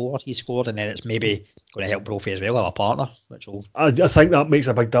 3 and 4 he scored, and then it's maybe going to help Brophy as well, have a partner. I think that makes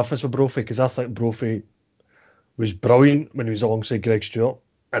a big difference for Brophy, because I think Brophy was brilliant when he was alongside Greg Stewart,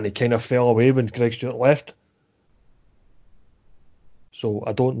 and he kind of fell away when Greg Stewart left. So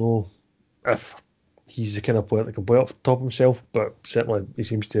I don't know if he's the kind of player that can play up top himself, but certainly he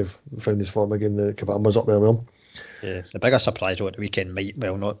seems to have found his form again. The Kabamba's up there with him. Yeah, the biggest surprise over the weekend I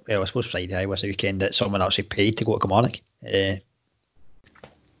suppose Friday was the weekend that someone actually paid to go to Kilmarnock.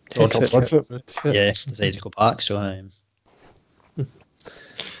 Decided to go back, so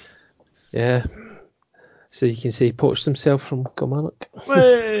yeah. So you can say he poached himself from Kilmarnock.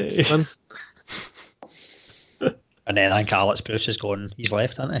 And then I think Alex Bruce is gone. He's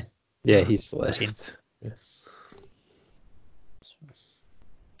left, hasn't he? Yeah, he's left. Yeah.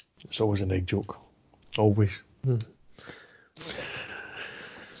 It's always an egg joke. Always.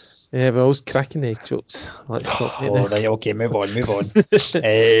 Yeah, we're always cracking egg jokes. Let's stop it now. Right, okay, move on. Let's hit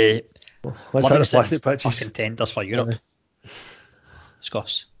the plastic pitches. Contenders for Europe.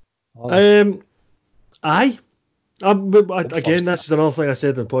 Scots. Aye. Again, this is another thing I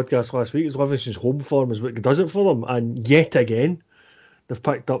said on the podcast last week, is Livingston's home form is what does it for them, and yet again they've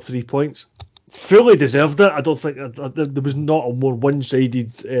picked up 3 points. Fully deserved it. I don't think there was not a more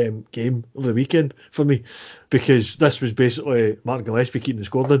one-sided game of the weekend for me, because this was basically Mark Gillespie keeping the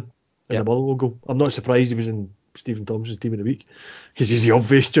score in the Motherwell goal. I'm not surprised he was in Stephen Thompson's team of the week, because he's the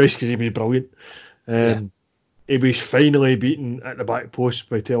obvious choice, because he was brilliant. He was finally beaten at the back post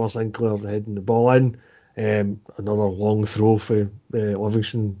by Taylor Sinclair heading the ball in. Another long throw for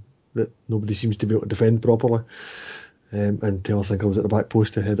Livingston that nobody seems to be able to defend properly. And Taylor Sinclair was at the back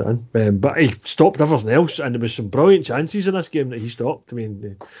post to head it in. But he stopped everything else, and there was some brilliant chances in this game that he stopped. I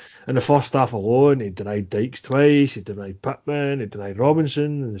mean, in the first half alone, he denied Dykes twice, he denied Pittman, he denied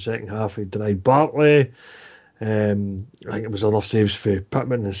Robinson. In the second half, he denied Bartley. I think it was other saves for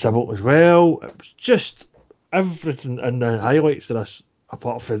Pittman and Sybil as well. It was just everything in the highlights of this,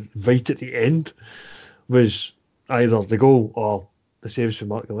 apart from right at the end, was either the goal or the saves for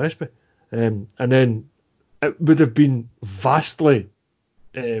Mark Gillespie. And then it would have been vastly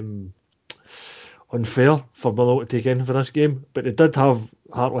unfair for Motherwell to take in for this game, but they did have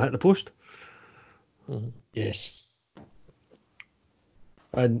Hartley hit the post. Mm-hmm. Yes.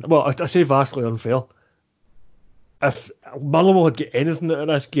 And, well, I say vastly unfair. If Motherwell had got anything out of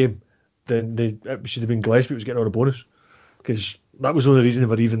this game, then it should have been Gillespie was getting all the bonus, because that was the only reason they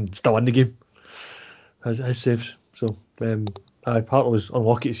were even still in the game. His saves. So, Hartley was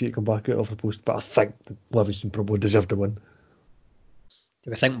unlucky to see it come back out of the post, but I think Livingston probably deserved to win. Do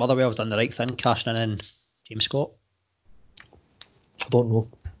we think Motherwell have done the right thing cashing in James Scott? I don't know.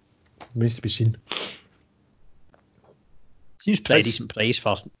 It remains to be seen. Seems pretty decent price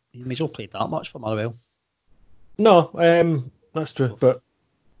for. He's not played that much for Motherwell. No, that's true, but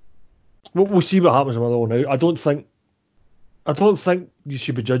we'll see what happens with Motherwell now. I don't think you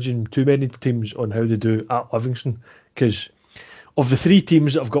should be judging too many teams on how they do at Livingston, because of the three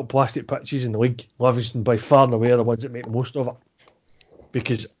teams that have got plastic pitches in the league, Livingston by far and away are the ones that make the most of it,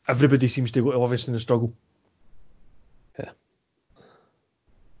 because everybody seems to go to Livingston and struggle. Yeah.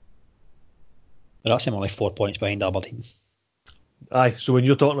 But that's only 4 points behind Aberdeen. Aye, so when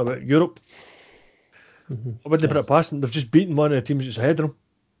you're talking about Europe, I wouldn't put it past them. They've just beaten one of the teams that's ahead of them.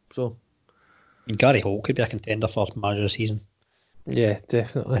 So, I mean, Gary Holt could be a contender for manager of the season. Yeah,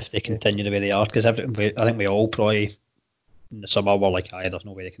 definitely. If they continue the way they are, because I think we all probably in the summer were like, there's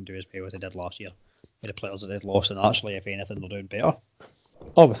no way they can do as well as they did last year with the players that they'd lost, and actually, if anything, they're doing better.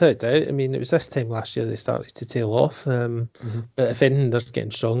 Oh, without doubt. I mean, it was this time last year they started to tail off. But if anything, they're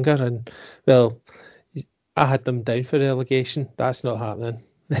getting stronger. And, well, I had them down for relegation. That's not happening.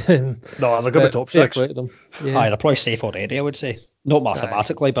 No, they're going to be top six. Them. Yeah. They're probably safe already, I would say. Not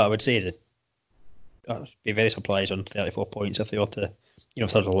mathematically, but I would say that I'd be very surprised on 34 points if they were to,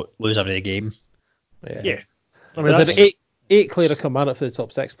 if they were to lose every game. Yeah. I mean, they're eight clear of Kilmarnock for the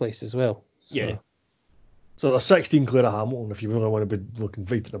top 6 place as well. So. Yeah. So they're 16 clear of Hamilton if you really want to be looking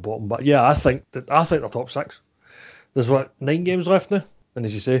right at the bottom. But yeah, I think they're top 6. There's 9 games left now, and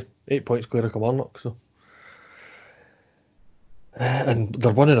as you say, 8 points clear of Kilmarnock. So. And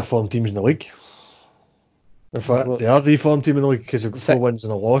they're one of the form teams in the league. In fact, they are the form team in the league because they've got 4 wins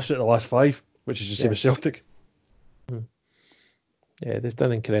and a loss at the last 5, which is the same as Celtic. Yeah, they've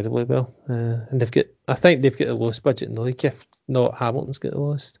done incredibly well, and I think they've got the lowest budget in the league. If not, Hamilton's got the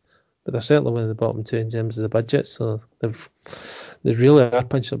lowest, but they're certainly one of the bottom 2 in terms of the budget. So they really are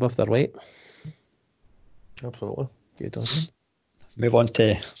punching above their weight. Absolutely. Good on them. Move on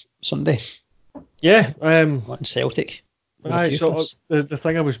to Sunday. Yeah. On Celtic. Aye, so the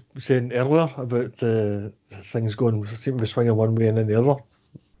thing I was saying earlier about the things going seem to be swinging one way and then the other.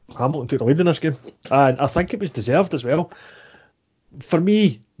 Hamilton took the lead in this game, and I think it was deserved as well. For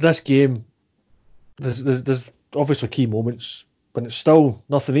me, this game, there's obviously key moments, but it's still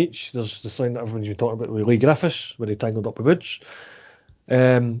nothing each. There's the thing that everyone's been talking about with Lee Griffiths, where he tangled up with Woods.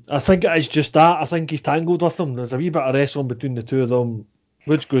 I think it is just that. I think he's tangled with them. There's a wee bit of wrestling between the two of them.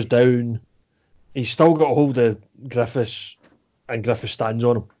 Woods goes down. He's still got a hold of Griffiths, and Griffiths stands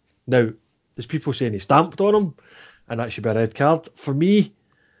on him. Now, there's people saying he stamped on him, and that should be a red card. For me,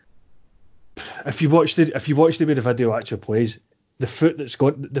 if you watch the way the video actually plays, the foot that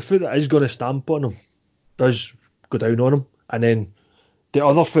is going to stamp on him does go down on him, and then the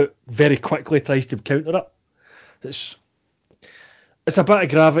other foot very quickly tries to counter it. It's a bit of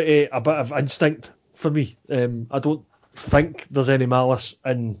gravity, a bit of instinct for me. I don't think there's any malice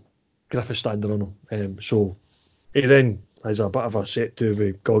in Griffiths standing on him. So he then has a bit of a set to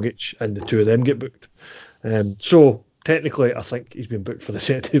with Gogic, and the two of them get booked. So technically, I think he's been booked for the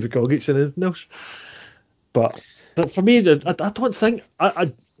set to with Gogic and anything else. But for me, I don't think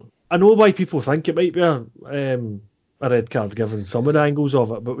I know why people think it might be a red card given some of the angles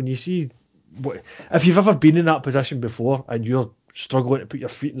of it. But when you see, if you've ever been in that position before and you're struggling to put your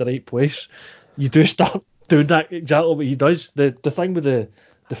feet in the right place, you do start doing that exactly what he does. The thing with the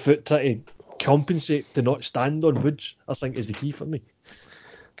foot trying to compensate to not stand on Woods, I think, is the key for me.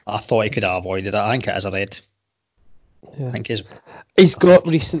 I thought he could have avoided it. I think it is a red. Yeah. I think he's got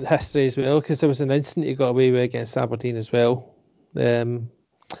recent history as well, because there was an incident he got away with against Aberdeen as well.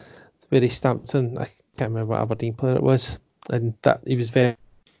 where he stamped in, I can't remember what Aberdeen player it was, and that he was very,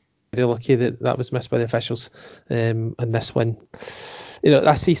 very lucky that was missed by the officials. And this one,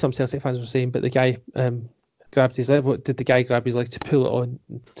 I see some Celtic fans were saying, but the guy grabbed his leg. What did the guy grab his leg to pull it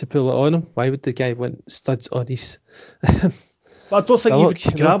on him? Why would the guy want studs on his? But I don't think you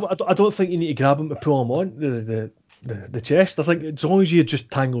would grab. I don't think you need to grab him to pull him on the chest. I think as long as you're just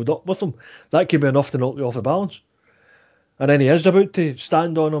tangled up with him, that could be enough to knock you off the balance. And then he is about to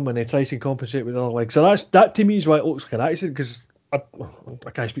stand on him, and he tries to compensate with the other leg. So that to me is why it looks like an accident, because I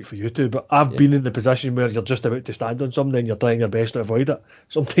can't speak for you two, but I've been in the position where you're just about to stand on something and you're trying your best to avoid it.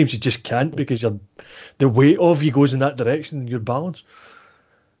 Sometimes you just can't because the weight of you goes in that direction and your balance.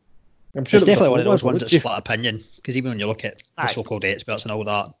 I'm sure it's definitely one of those ones that's split opinion, because even when you look at the so-called experts and all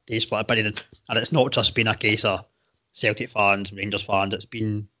that, they split opinion, and it's not just been a case of Celtic fans, Rangers fans, it's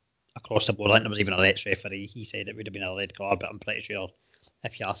been across the board. I think there was even a Leeds referee, he said it would have been a red card, but I'm pretty sure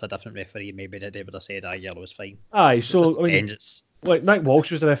if you asked a different referee, maybe they would have said yellow is fine. So I mean, like Nick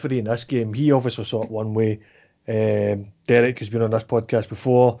Walsh was the referee in this game, he obviously saw it one way. Derek has been on this podcast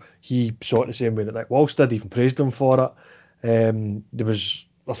before, he saw it the same way that Nick Walsh did, even praised him for it. There was,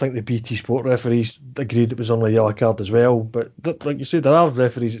 I think the BT Sport referees agreed it was only a yellow card as well, but like you said, there are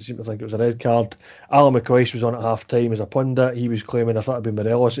referees that seem to think it was a red card. Alan McCoist was on at half time as a pundit, he was claiming if that had been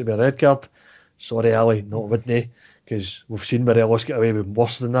Morelos it'd be a red card. Sorry Ali, not wouldn't he, because we've seen Morelos get away with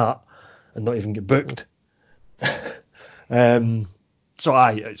worse than that and not even get booked. It's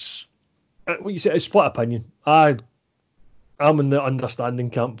what you say, it's split opinion. I'm in the understanding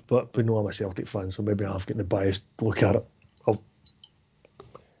camp, but we know I'm a Celtic fan, so maybe I've got the biased look at it.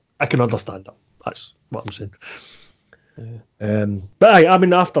 I can understand that. That's what I'm saying. But I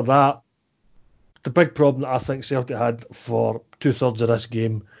mean, after that, the big problem that I think Celtic had for 2/3 of this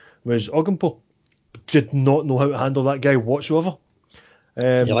game was Ogumpo did not know how to handle that guy whatsoever.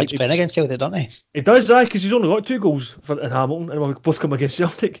 He likes playing against Celtic, doesn't he? He does, because he's only got 2 goals in Hamilton, and we've both come against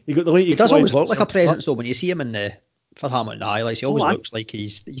Celtic. He does always look like a presence, though, when you see him for Hamilton the highlights. He always looks like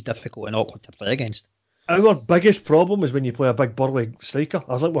he's difficult and awkward to play against. Our biggest problem is when you play a big burly striker.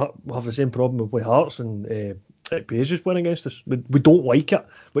 I think we'll have the same problem with play Hearts and Pie's playing against us. We don't like it,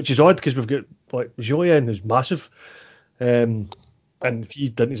 which is odd because we've got like Julien, who's massive, and he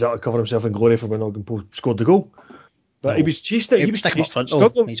didn't exactly cover himself in glory for when Ogumpo scored the goal. But he was chased. He was sticking up front,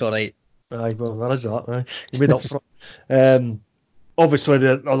 though. He's all right. Aye, well, there is that. Aye. He made up for it. Obviously,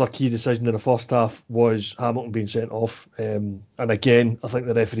 the other key decision in the first half was Hamilton being sent off, and again, I think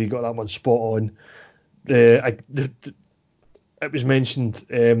the referee got that one spot on. It was mentioned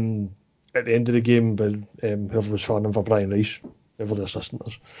at the end of the game by whoever was fanning for Brian Rice, whoever the assistant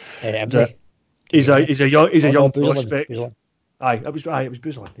is. He's a young prospect. Aye, it was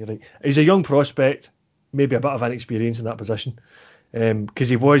Bouzlin. You're right. He's a young prospect, maybe a bit of inexperience in that position, because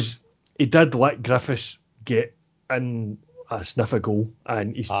he did let Griffiths get in a sniff a goal,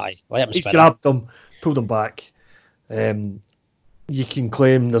 and he's grabbed him, pulled him back. You can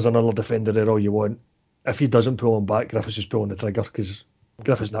claim there's another defender there all you want. If he doesn't pull him back, Griffiths is pulling the trigger, because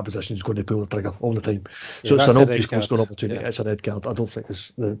Griffiths in that position is going to pull the trigger all the time. So it's an obvious goal scoring opportunity. Yeah. It's a red card. I don't think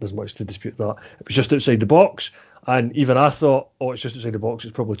there's much to dispute that. It was just outside the box, and even I thought, it's just outside the box,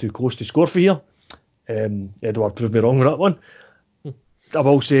 it's probably too close to score for here. Edward proved me wrong with that one. I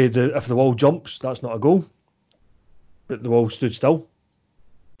will say that if the wall jumps, that's not a goal, but the wall stood still.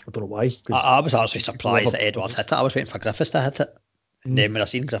 I don't know why. I was actually surprised that Edwards hit it. I was waiting for Griffiths to hit it. And then when I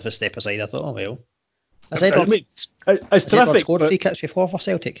seen Griffiths step aside, I thought, oh well. Has Edward scored free kicks before for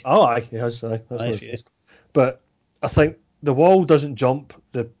Celtic? Oh, aye, he has. But I think the wall doesn't jump.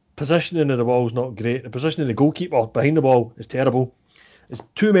 The positioning of the wall is not great. The positioning of the goalkeeper behind the ball is terrible. There's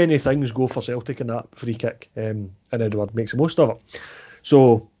too many things go for Celtic in that free kick, and Edward makes the most of it.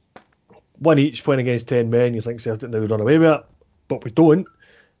 So, one each playing against 10 men, you think Celtic now run away with it, but we don't.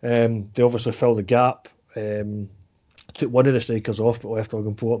 They obviously fill the gap. Took one of the strikers off, but left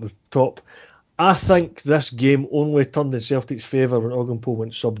Ogumpo up the top. I think this game only turned in Celtic's favour when Ogumpo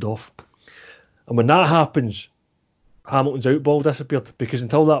went subbed off. And when that happens, Hamilton's outball disappeared, because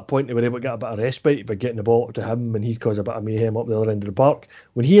until that point they were able to get a bit of respite by getting the ball up to him, and he'd cause a bit of mayhem up the other end of the park.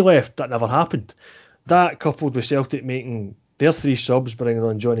 When he left, that never happened. That, coupled with Celtic making their 3 subs, bringing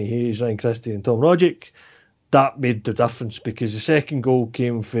on Johnny Hayes, Ryan Christie and Tom Rogic, that made the difference, because the second goal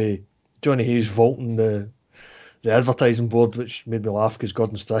came for Johnny Hayes vaulting the advertising board, which made me laugh because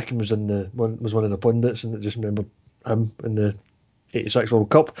Gordon Strachan was one of the pundits, and I just remembered him in the 86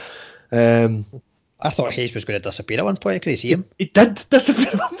 World Cup. I thought Hayes was going to disappear at one point. Could you see him? He did disappear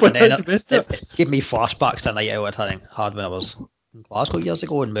at one point. It gave me flashbacks to a night out I had when I was in Glasgow years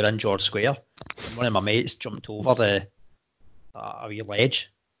ago, and we were in George Square. And one of my mates jumped over a wee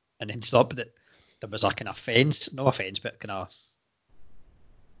ledge and then stopped it. There was a kind of fence, not a fence, but kind of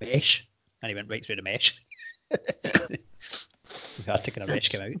mesh, and he went right through the mesh. We had to kind of mesh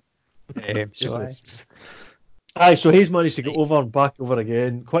came out. So Hayes managed to get over and back over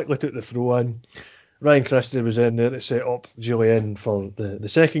again, quickly took the throw in. Ryan Christie was in there to set up Julian for the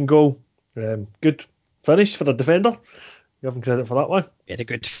second goal. Good finish for the defender. Give him credit for that one. Yeah, a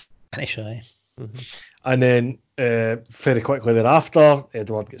good finish, aye. Mm-hmm. And then very quickly thereafter,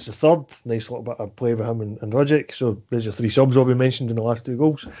 Edouard gets the third. Nice little bit of play with him and Rogic. So there's your 3 subs all we mentioned in the last 2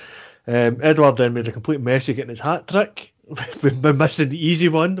 goals. Edouard then made a complete mess of getting his hat trick by missing the easy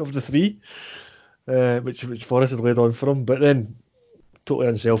one of the 3, which Forrest had laid on for him. But then, totally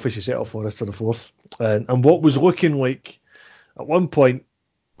unselfish, he set up Forrest for the 4th. And what was looking like, at one point,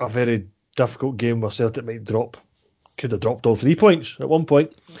 a very difficult game where Celtic might could have dropped all 3 points at one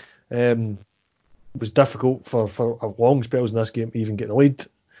point. It was difficult for long spells in this game to even get the lead.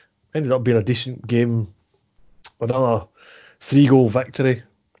 Ended up being a decent game. Another 3-goal victory.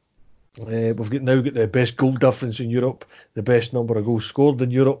 We've now got the best goal difference in Europe, the best number of goals scored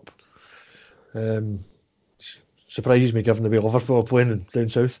in Europe. Surprises me given the way Liverpool are playing down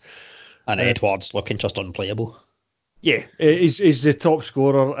south. And Edouard's looking just unplayable. Yeah, he's the top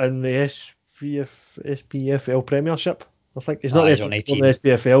scorer in the SPFL Premiership. I think he's not he's on 18. The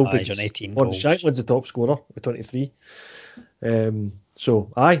SPFL, but he's on 18 Gordon goals. Shankland's the top scorer with 23. Edouard's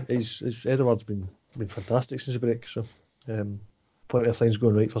been fantastic since the break. So plenty of things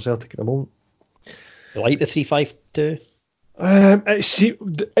going right for Celtic at the moment. You like the 3-5-2?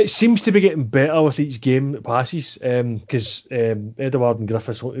 It seems to be getting better with each game that passes, because Edouard and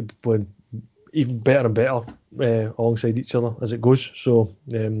Griffiths look to be playing even better and better alongside each other as it goes. So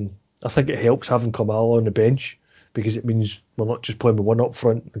I think it helps having Kamala on the bench, because it means we're not just playing with one up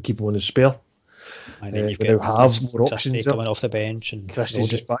front and keeping one as spare. And then we now have more options coming off the bench, and Christie's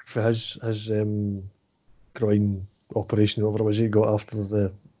just back for his groin operation, whatever it was he got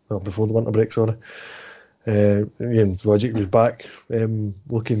before the winter break. Sorry. Rogic was back,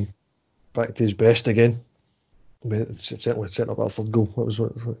 looking back to his best again. Certainly setting up that 3rd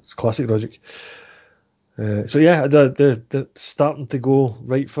goal. It's classic Rogic. The starting to go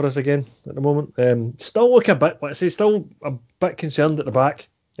right for us again at the moment. Still look still a bit concerned at the back.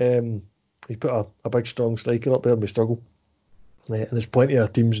 He put a big strong striker up there and we struggle. And there's plenty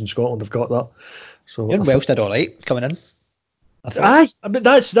of teams in Scotland have got that. So Welsh did all right coming in. Aye, but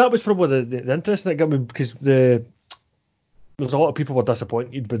that was probably the interesting thing that got me, because there's a lot of people were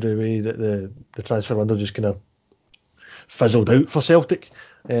disappointed by the way that the transfer window just kind of fizzled out for Celtic.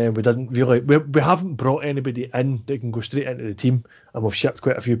 We haven't brought anybody in that can go straight into the team, and we've shipped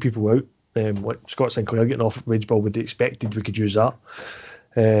quite a few people out. Like Scott Sinclair getting off at wage bill would be expected, we could use that.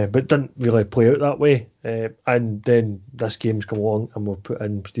 But didn't really play out that way. And then this game's come along and we've put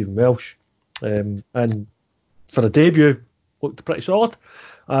in Stephen Welsh. And for a debut, looked pretty solid.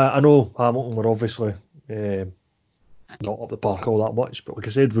 I know Hamilton were obviously not up the park all that much, but like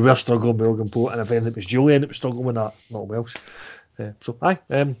I said, we were struggling with Logan Pope, and if anything it was Julian that was struggling with that, not Welsh.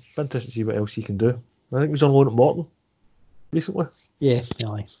 Interesting to see what else he can do. I think he was on loan at Morton recently. Yeah,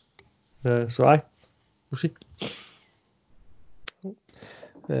 aye. We'll see.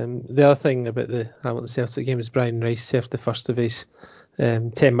 The other thing about the Hamilton Celtic game is Brian Rice served the first of his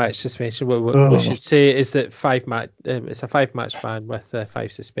 10-match suspension. What we should say is that it's a 5-match ban with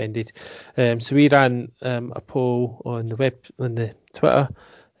 5 suspended. So we ran a poll on the Twitter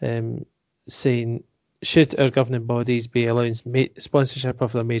saying, should our governing bodies be allowing sponsorship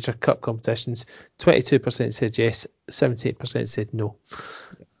of their major cup competitions? 22% said yes, 78% said no.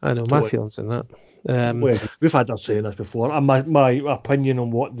 I know my feelings on that. We've had us saying this before, and my opinion on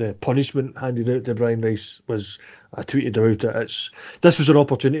what the punishment handed out to Brian Rice was, I tweeted about it. This was an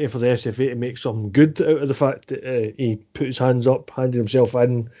opportunity for the SFA to make something good out of the fact that he put his hands up, handed himself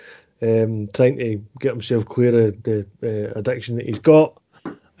in, trying to get himself clear of the addiction that he's got.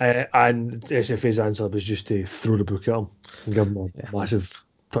 And the SFA's answer was just to throw the book at him and give him a massive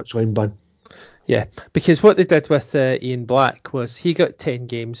touchline ban. Yeah, because what they did with Ian Black was he got 10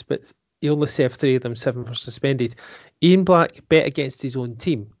 games, but he only served 3 of them, 7 were suspended. Ian Black bet against his own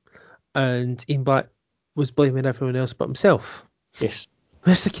team, and Ian Black was blaming everyone else but himself. Yes.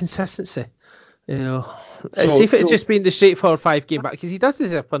 Where's the consistency? See if it had just been the straightforward 5-game back, because he does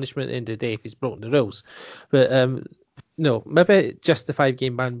deserve punishment at the end of the day if he's broken the rules. But no, maybe just the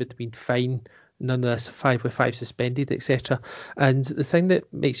 5-game ban would have been fine. None of this 5 with 5 suspended, etc. And the thing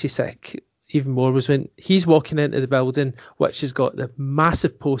that makes you sick even more was when he's walking into the building, which has got the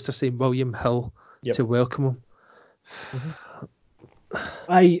massive poster saying William Hill to welcome him.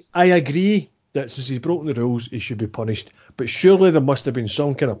 Mm-hmm. I agree that since he's broken the rules, he should be punished. But surely there must have been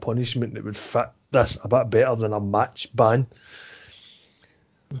some kind of punishment that would fit this a bit better than a match ban.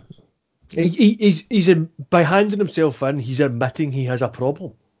 He's by handing himself in, he's admitting he has a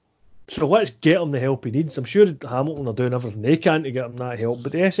problem. So let's get him the help he needs. I'm sure Hamilton are doing everything they can to get him that help,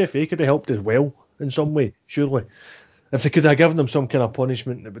 but the SFA could have helped as well in some way, surely. If they could have given him some kind of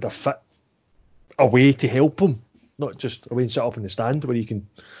punishment that would have fit a way to help him, not just a way and sit up in the stand where you can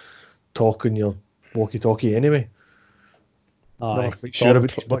talk on your walkie-talkie anyway. Aye.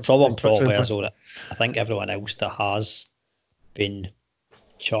 The problem probably is that I think everyone else that has been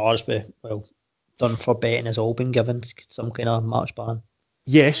charged with, done for betting has all been given some kind of match ban.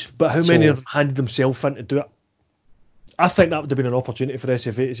 Yes, but how many of them handed themselves in to do it? I think that would have been an opportunity for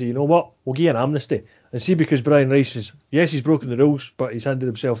SFA to say, you know what, we'll give you an amnesty. And see, because Brian Rice is, yes, he's broken the rules, but he's handed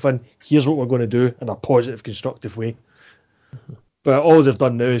himself in. Here's what we're going to do in a positive, constructive way. But all they've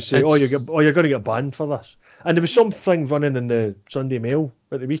done now is say, you're going to get banned for this. And there was something running in the Sunday Mail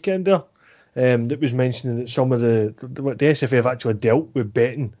at the weekend there that was mentioning that some of the SFA have actually dealt with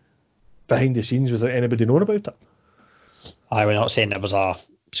betting behind the scenes without anybody knowing about it. We're not saying there was a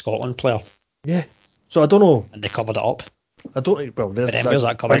Scotland player. Yeah. So I don't know. And they covered it up. I don't. Well, where's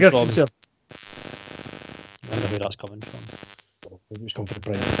that coming from? I wonder who that's coming from. Maybe it's come from the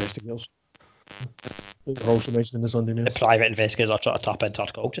private investigators. They're also mentioned in the Sunday Mail. The private investigators are trying to tap into our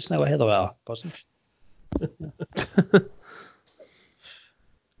call just now ahead of our cousin.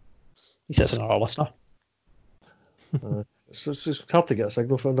 He sits in our listener. It's hard to get a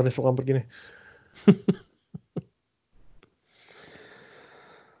signal from underneath the Lamborghini.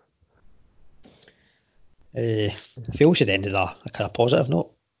 I feel we should end on a kind of positive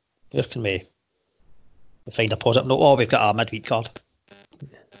note. Where can we find a positive note? Oh, we've got our midweek card.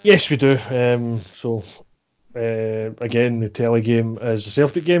 Yes, we do. Again, the telly game is a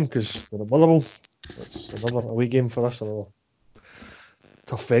Celtic game because we're at Motherwell. It's another away game for us, another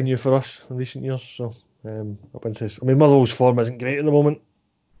tough venue for us in recent years. So, up into, Motherwell's form isn't great at the moment,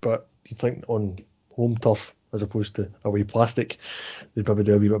 but you'd think on home turf as opposed to away plastic, they'd probably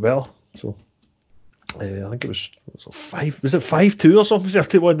do a wee bit better. So, I think it was 5-2 or something?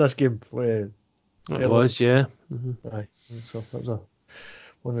 Celtic won this game. It was, yeah. Mm-hmm. Aye, so that was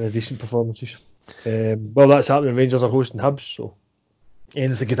one of the decent performances. Well, that's happening. Rangers are hosting Hibs, so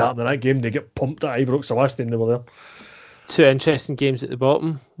anything could happen in that game. They get pumped at Ibrox the last time they were there. Two interesting games at the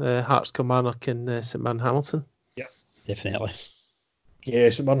bottom: Hearts Kilmarnock and St Mirren Hamilton. Yeah, definitely. Yeah,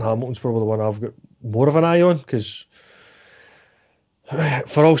 St Mirren Hamilton's probably the one I've got more of an eye on because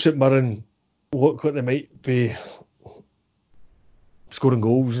for all St Mirren look like they might be scoring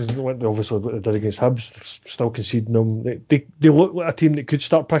goals, and obviously what they did against Hibs, still conceding them. They look like a team that could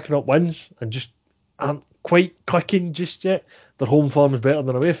start picking up wins and just aren't quite clicking just yet. Their home form is better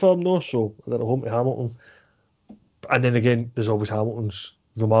than away form though, so they're at home to Hamilton. And then again, there's always Hamilton's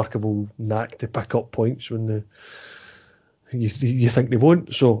remarkable knack to pick up points when you think they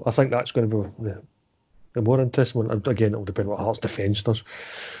won't. So I think that's going to be the more interesting one. Again, it'll depend what Hearts' defence does.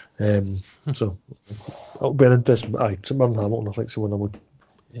 So it'll be an interesting. St Mirren Hamilton, I think, is the one I would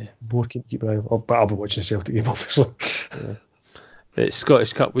more keep an eye on. But I'll be watching the Celtic game, obviously. Yeah. It's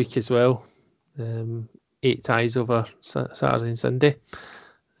Scottish Cup week as well. 8 ties over Saturday and Sunday.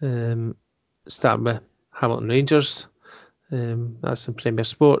 Starting with Hamilton Rangers. That's in Premier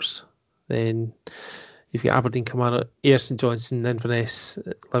Sports. Then you've got Aberdeen Kilmarnock, Ayr St Johnstone, Inverness,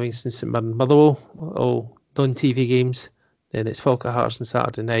 Livingston, St Mirren, Motherwell, all non-TV games. Then it's Falkirk Hearts on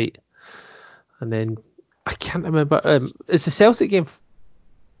Saturday night. And then I can't remember. Is the Celtic game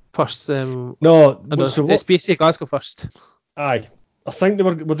first? No, it's BSC Glasgow first. Aye, I think they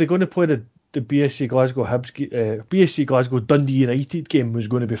were they going to play the BSC Glasgow Hibs, BSC Glasgow Dundee United game was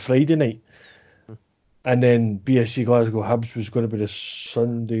going to be Friday night, and then BSC Glasgow Hibs was going to be the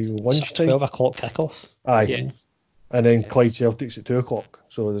Sunday lunchtime. 12 o'clock kickoff. Aye, yeah. And then Clyde Celtics at 2 o'clock.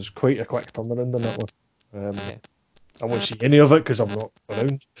 So there's quite a quick turnaround on that one. I won't see any of it because I'm not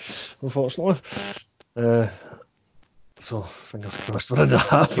around, unfortunately. So fingers crossed we're in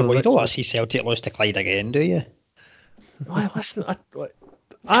that. Well, you don't want to see Celtic lose to Clyde again, do you? No, listen,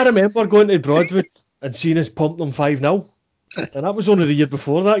 I remember going to Broadwood and seeing us pump them 5-0, and that was only the year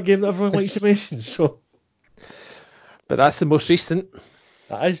before that game that everyone likes to mention. So, but that's the most recent.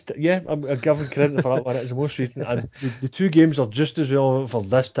 That is, yeah, I'm giving credit for that one. It's the most recent, and the two games are just as relevant for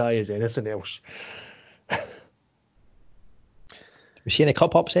this tie as anything else. We see any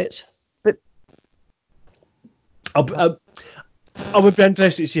cup upsets? But I would be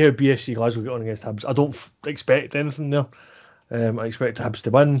interested to see how BSC Glasgow get on against Hibs. I don't expect anything there. I expect Hibs to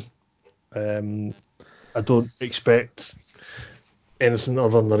win. I don't expect anything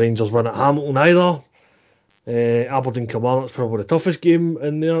other than the Rangers win at Hamilton either. Aberdeen Kilmarnock's probably the toughest game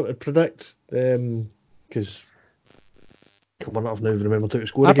in there to predict, because Kilmarnock have now remembered to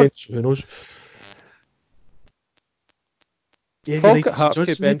score again, so who knows. Yeah, Falkirk Hearts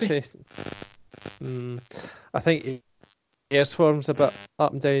could be interesting. I think Airsworm's a bit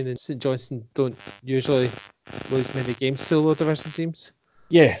up and down, and St Johnstone don't usually lose many games to lower division teams.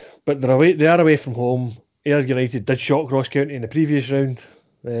 Yeah, but they are away from home. Ayr United did shock Ross County in the previous round.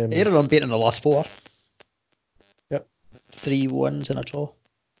 Ayr are unbeaten in the last 4. Yep. 3 wins and a draw.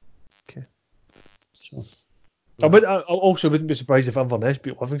 Okay. So. I also wouldn't be surprised if Inverness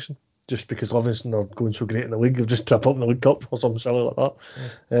beat Livingston, just because Livingston are going so great in the league. They'll just trip up in the League Cup or something silly like that.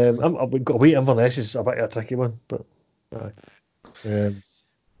 Yeah. We've got to wait. Inverness is a bit of a tricky one, but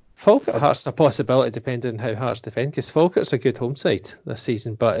Falkirk Hearts a possibility depending on how Hearts defend, because Falkirk's a good home side this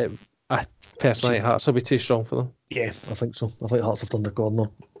season, but I personally think Hearts will be too strong for them. Yeah, I think so. I think Hearts have turned a corner.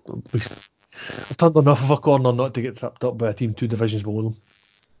 At least they've turned enough of a corner not to get tripped up by a team 2 divisions below them.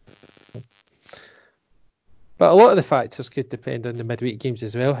 But a lot of the factors could depend on the midweek games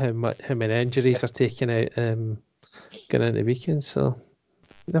as well, how many injuries are taken out going into the weekend, so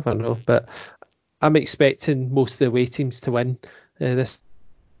you never know. But I'm expecting most of the away teams to win this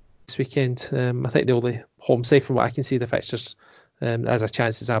weekend. I think the only home side, from what I can see the fixtures, has a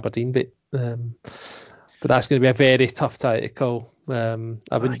chance is Aberdeen, but that's going to be a very tough tie to call. I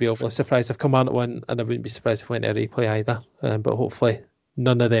wouldn't be overly surprised if Kilmarnock won, and I wouldn't be surprised if we went to a replay either. But hopefully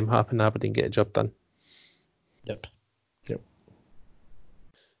none of them happen. Aberdeen get a job done. Yep.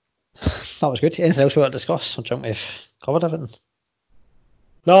 That was good. Anything else we want to discuss? I think we've covered everything.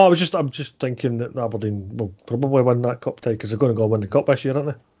 No, I'm just thinking that Aberdeen will probably win that cup tie, because they're going to go win the cup this year, aren't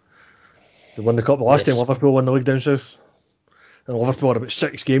they? They won the cup the last time Liverpool won the league down south, and Liverpool are about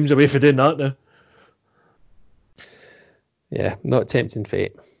 6 games away from doing that now. Yeah, not tempting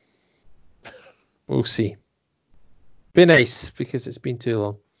fate. We'll see. Be nice, because it's been too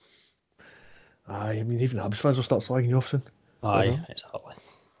long. Aye, I mean, even Hibs fans will start slagging you off soon. Aye, exactly.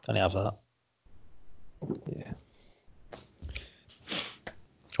 Can I have that? Yeah.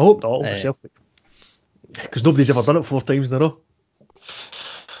 I hope not, myself, because nobody's ever done it 4 times in a row.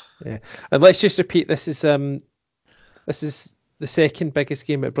 Yeah, and let's just repeat, this is the second biggest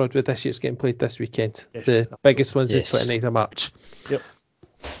game at Broadwood this year. It's getting played this weekend. Yes. The biggest one's the 29th of March. Yep.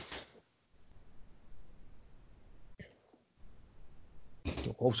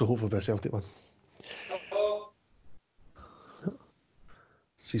 Also hopefully for a Celtic one.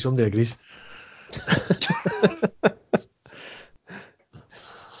 See, somebody agrees.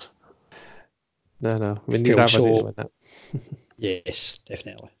 No, we need Aberdeen to win that. Yes,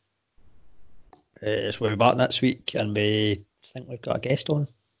 definitely. So we'll be back next week, and we think we've got a guest on.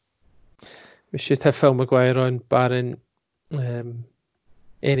 We should have Phil Maguire on, barring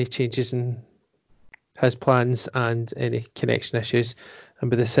any changes in his plans and any connection issues.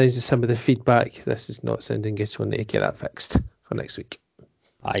 And by the sounds of some of the feedback, this is not sounding good, so we'll need to get that fixed for next week.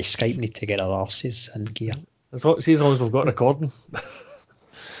 Aye, Skype need to get our arses in gear. As long as we've got recording.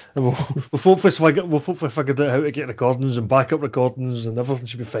 We'll hopefully figured out how to get recordings and backup recordings, and everything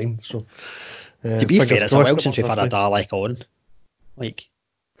should be fine. So, to be fair, it's a while since we've had a Dalek on. Like,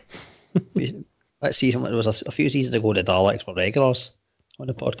 that season, it was a few seasons ago, the Daleks were regulars on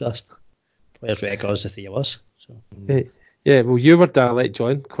the podcast. Whereas regulars, the 3 of us. So. Yeah, well, you were Dalek,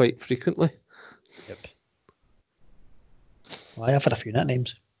 John, quite frequently. Yep. Well, I have had a few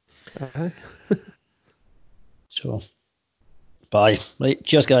nicknames. Uh-huh. So, bye. Right,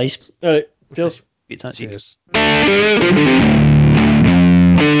 cheers, guys. All right, cheers. Cheers.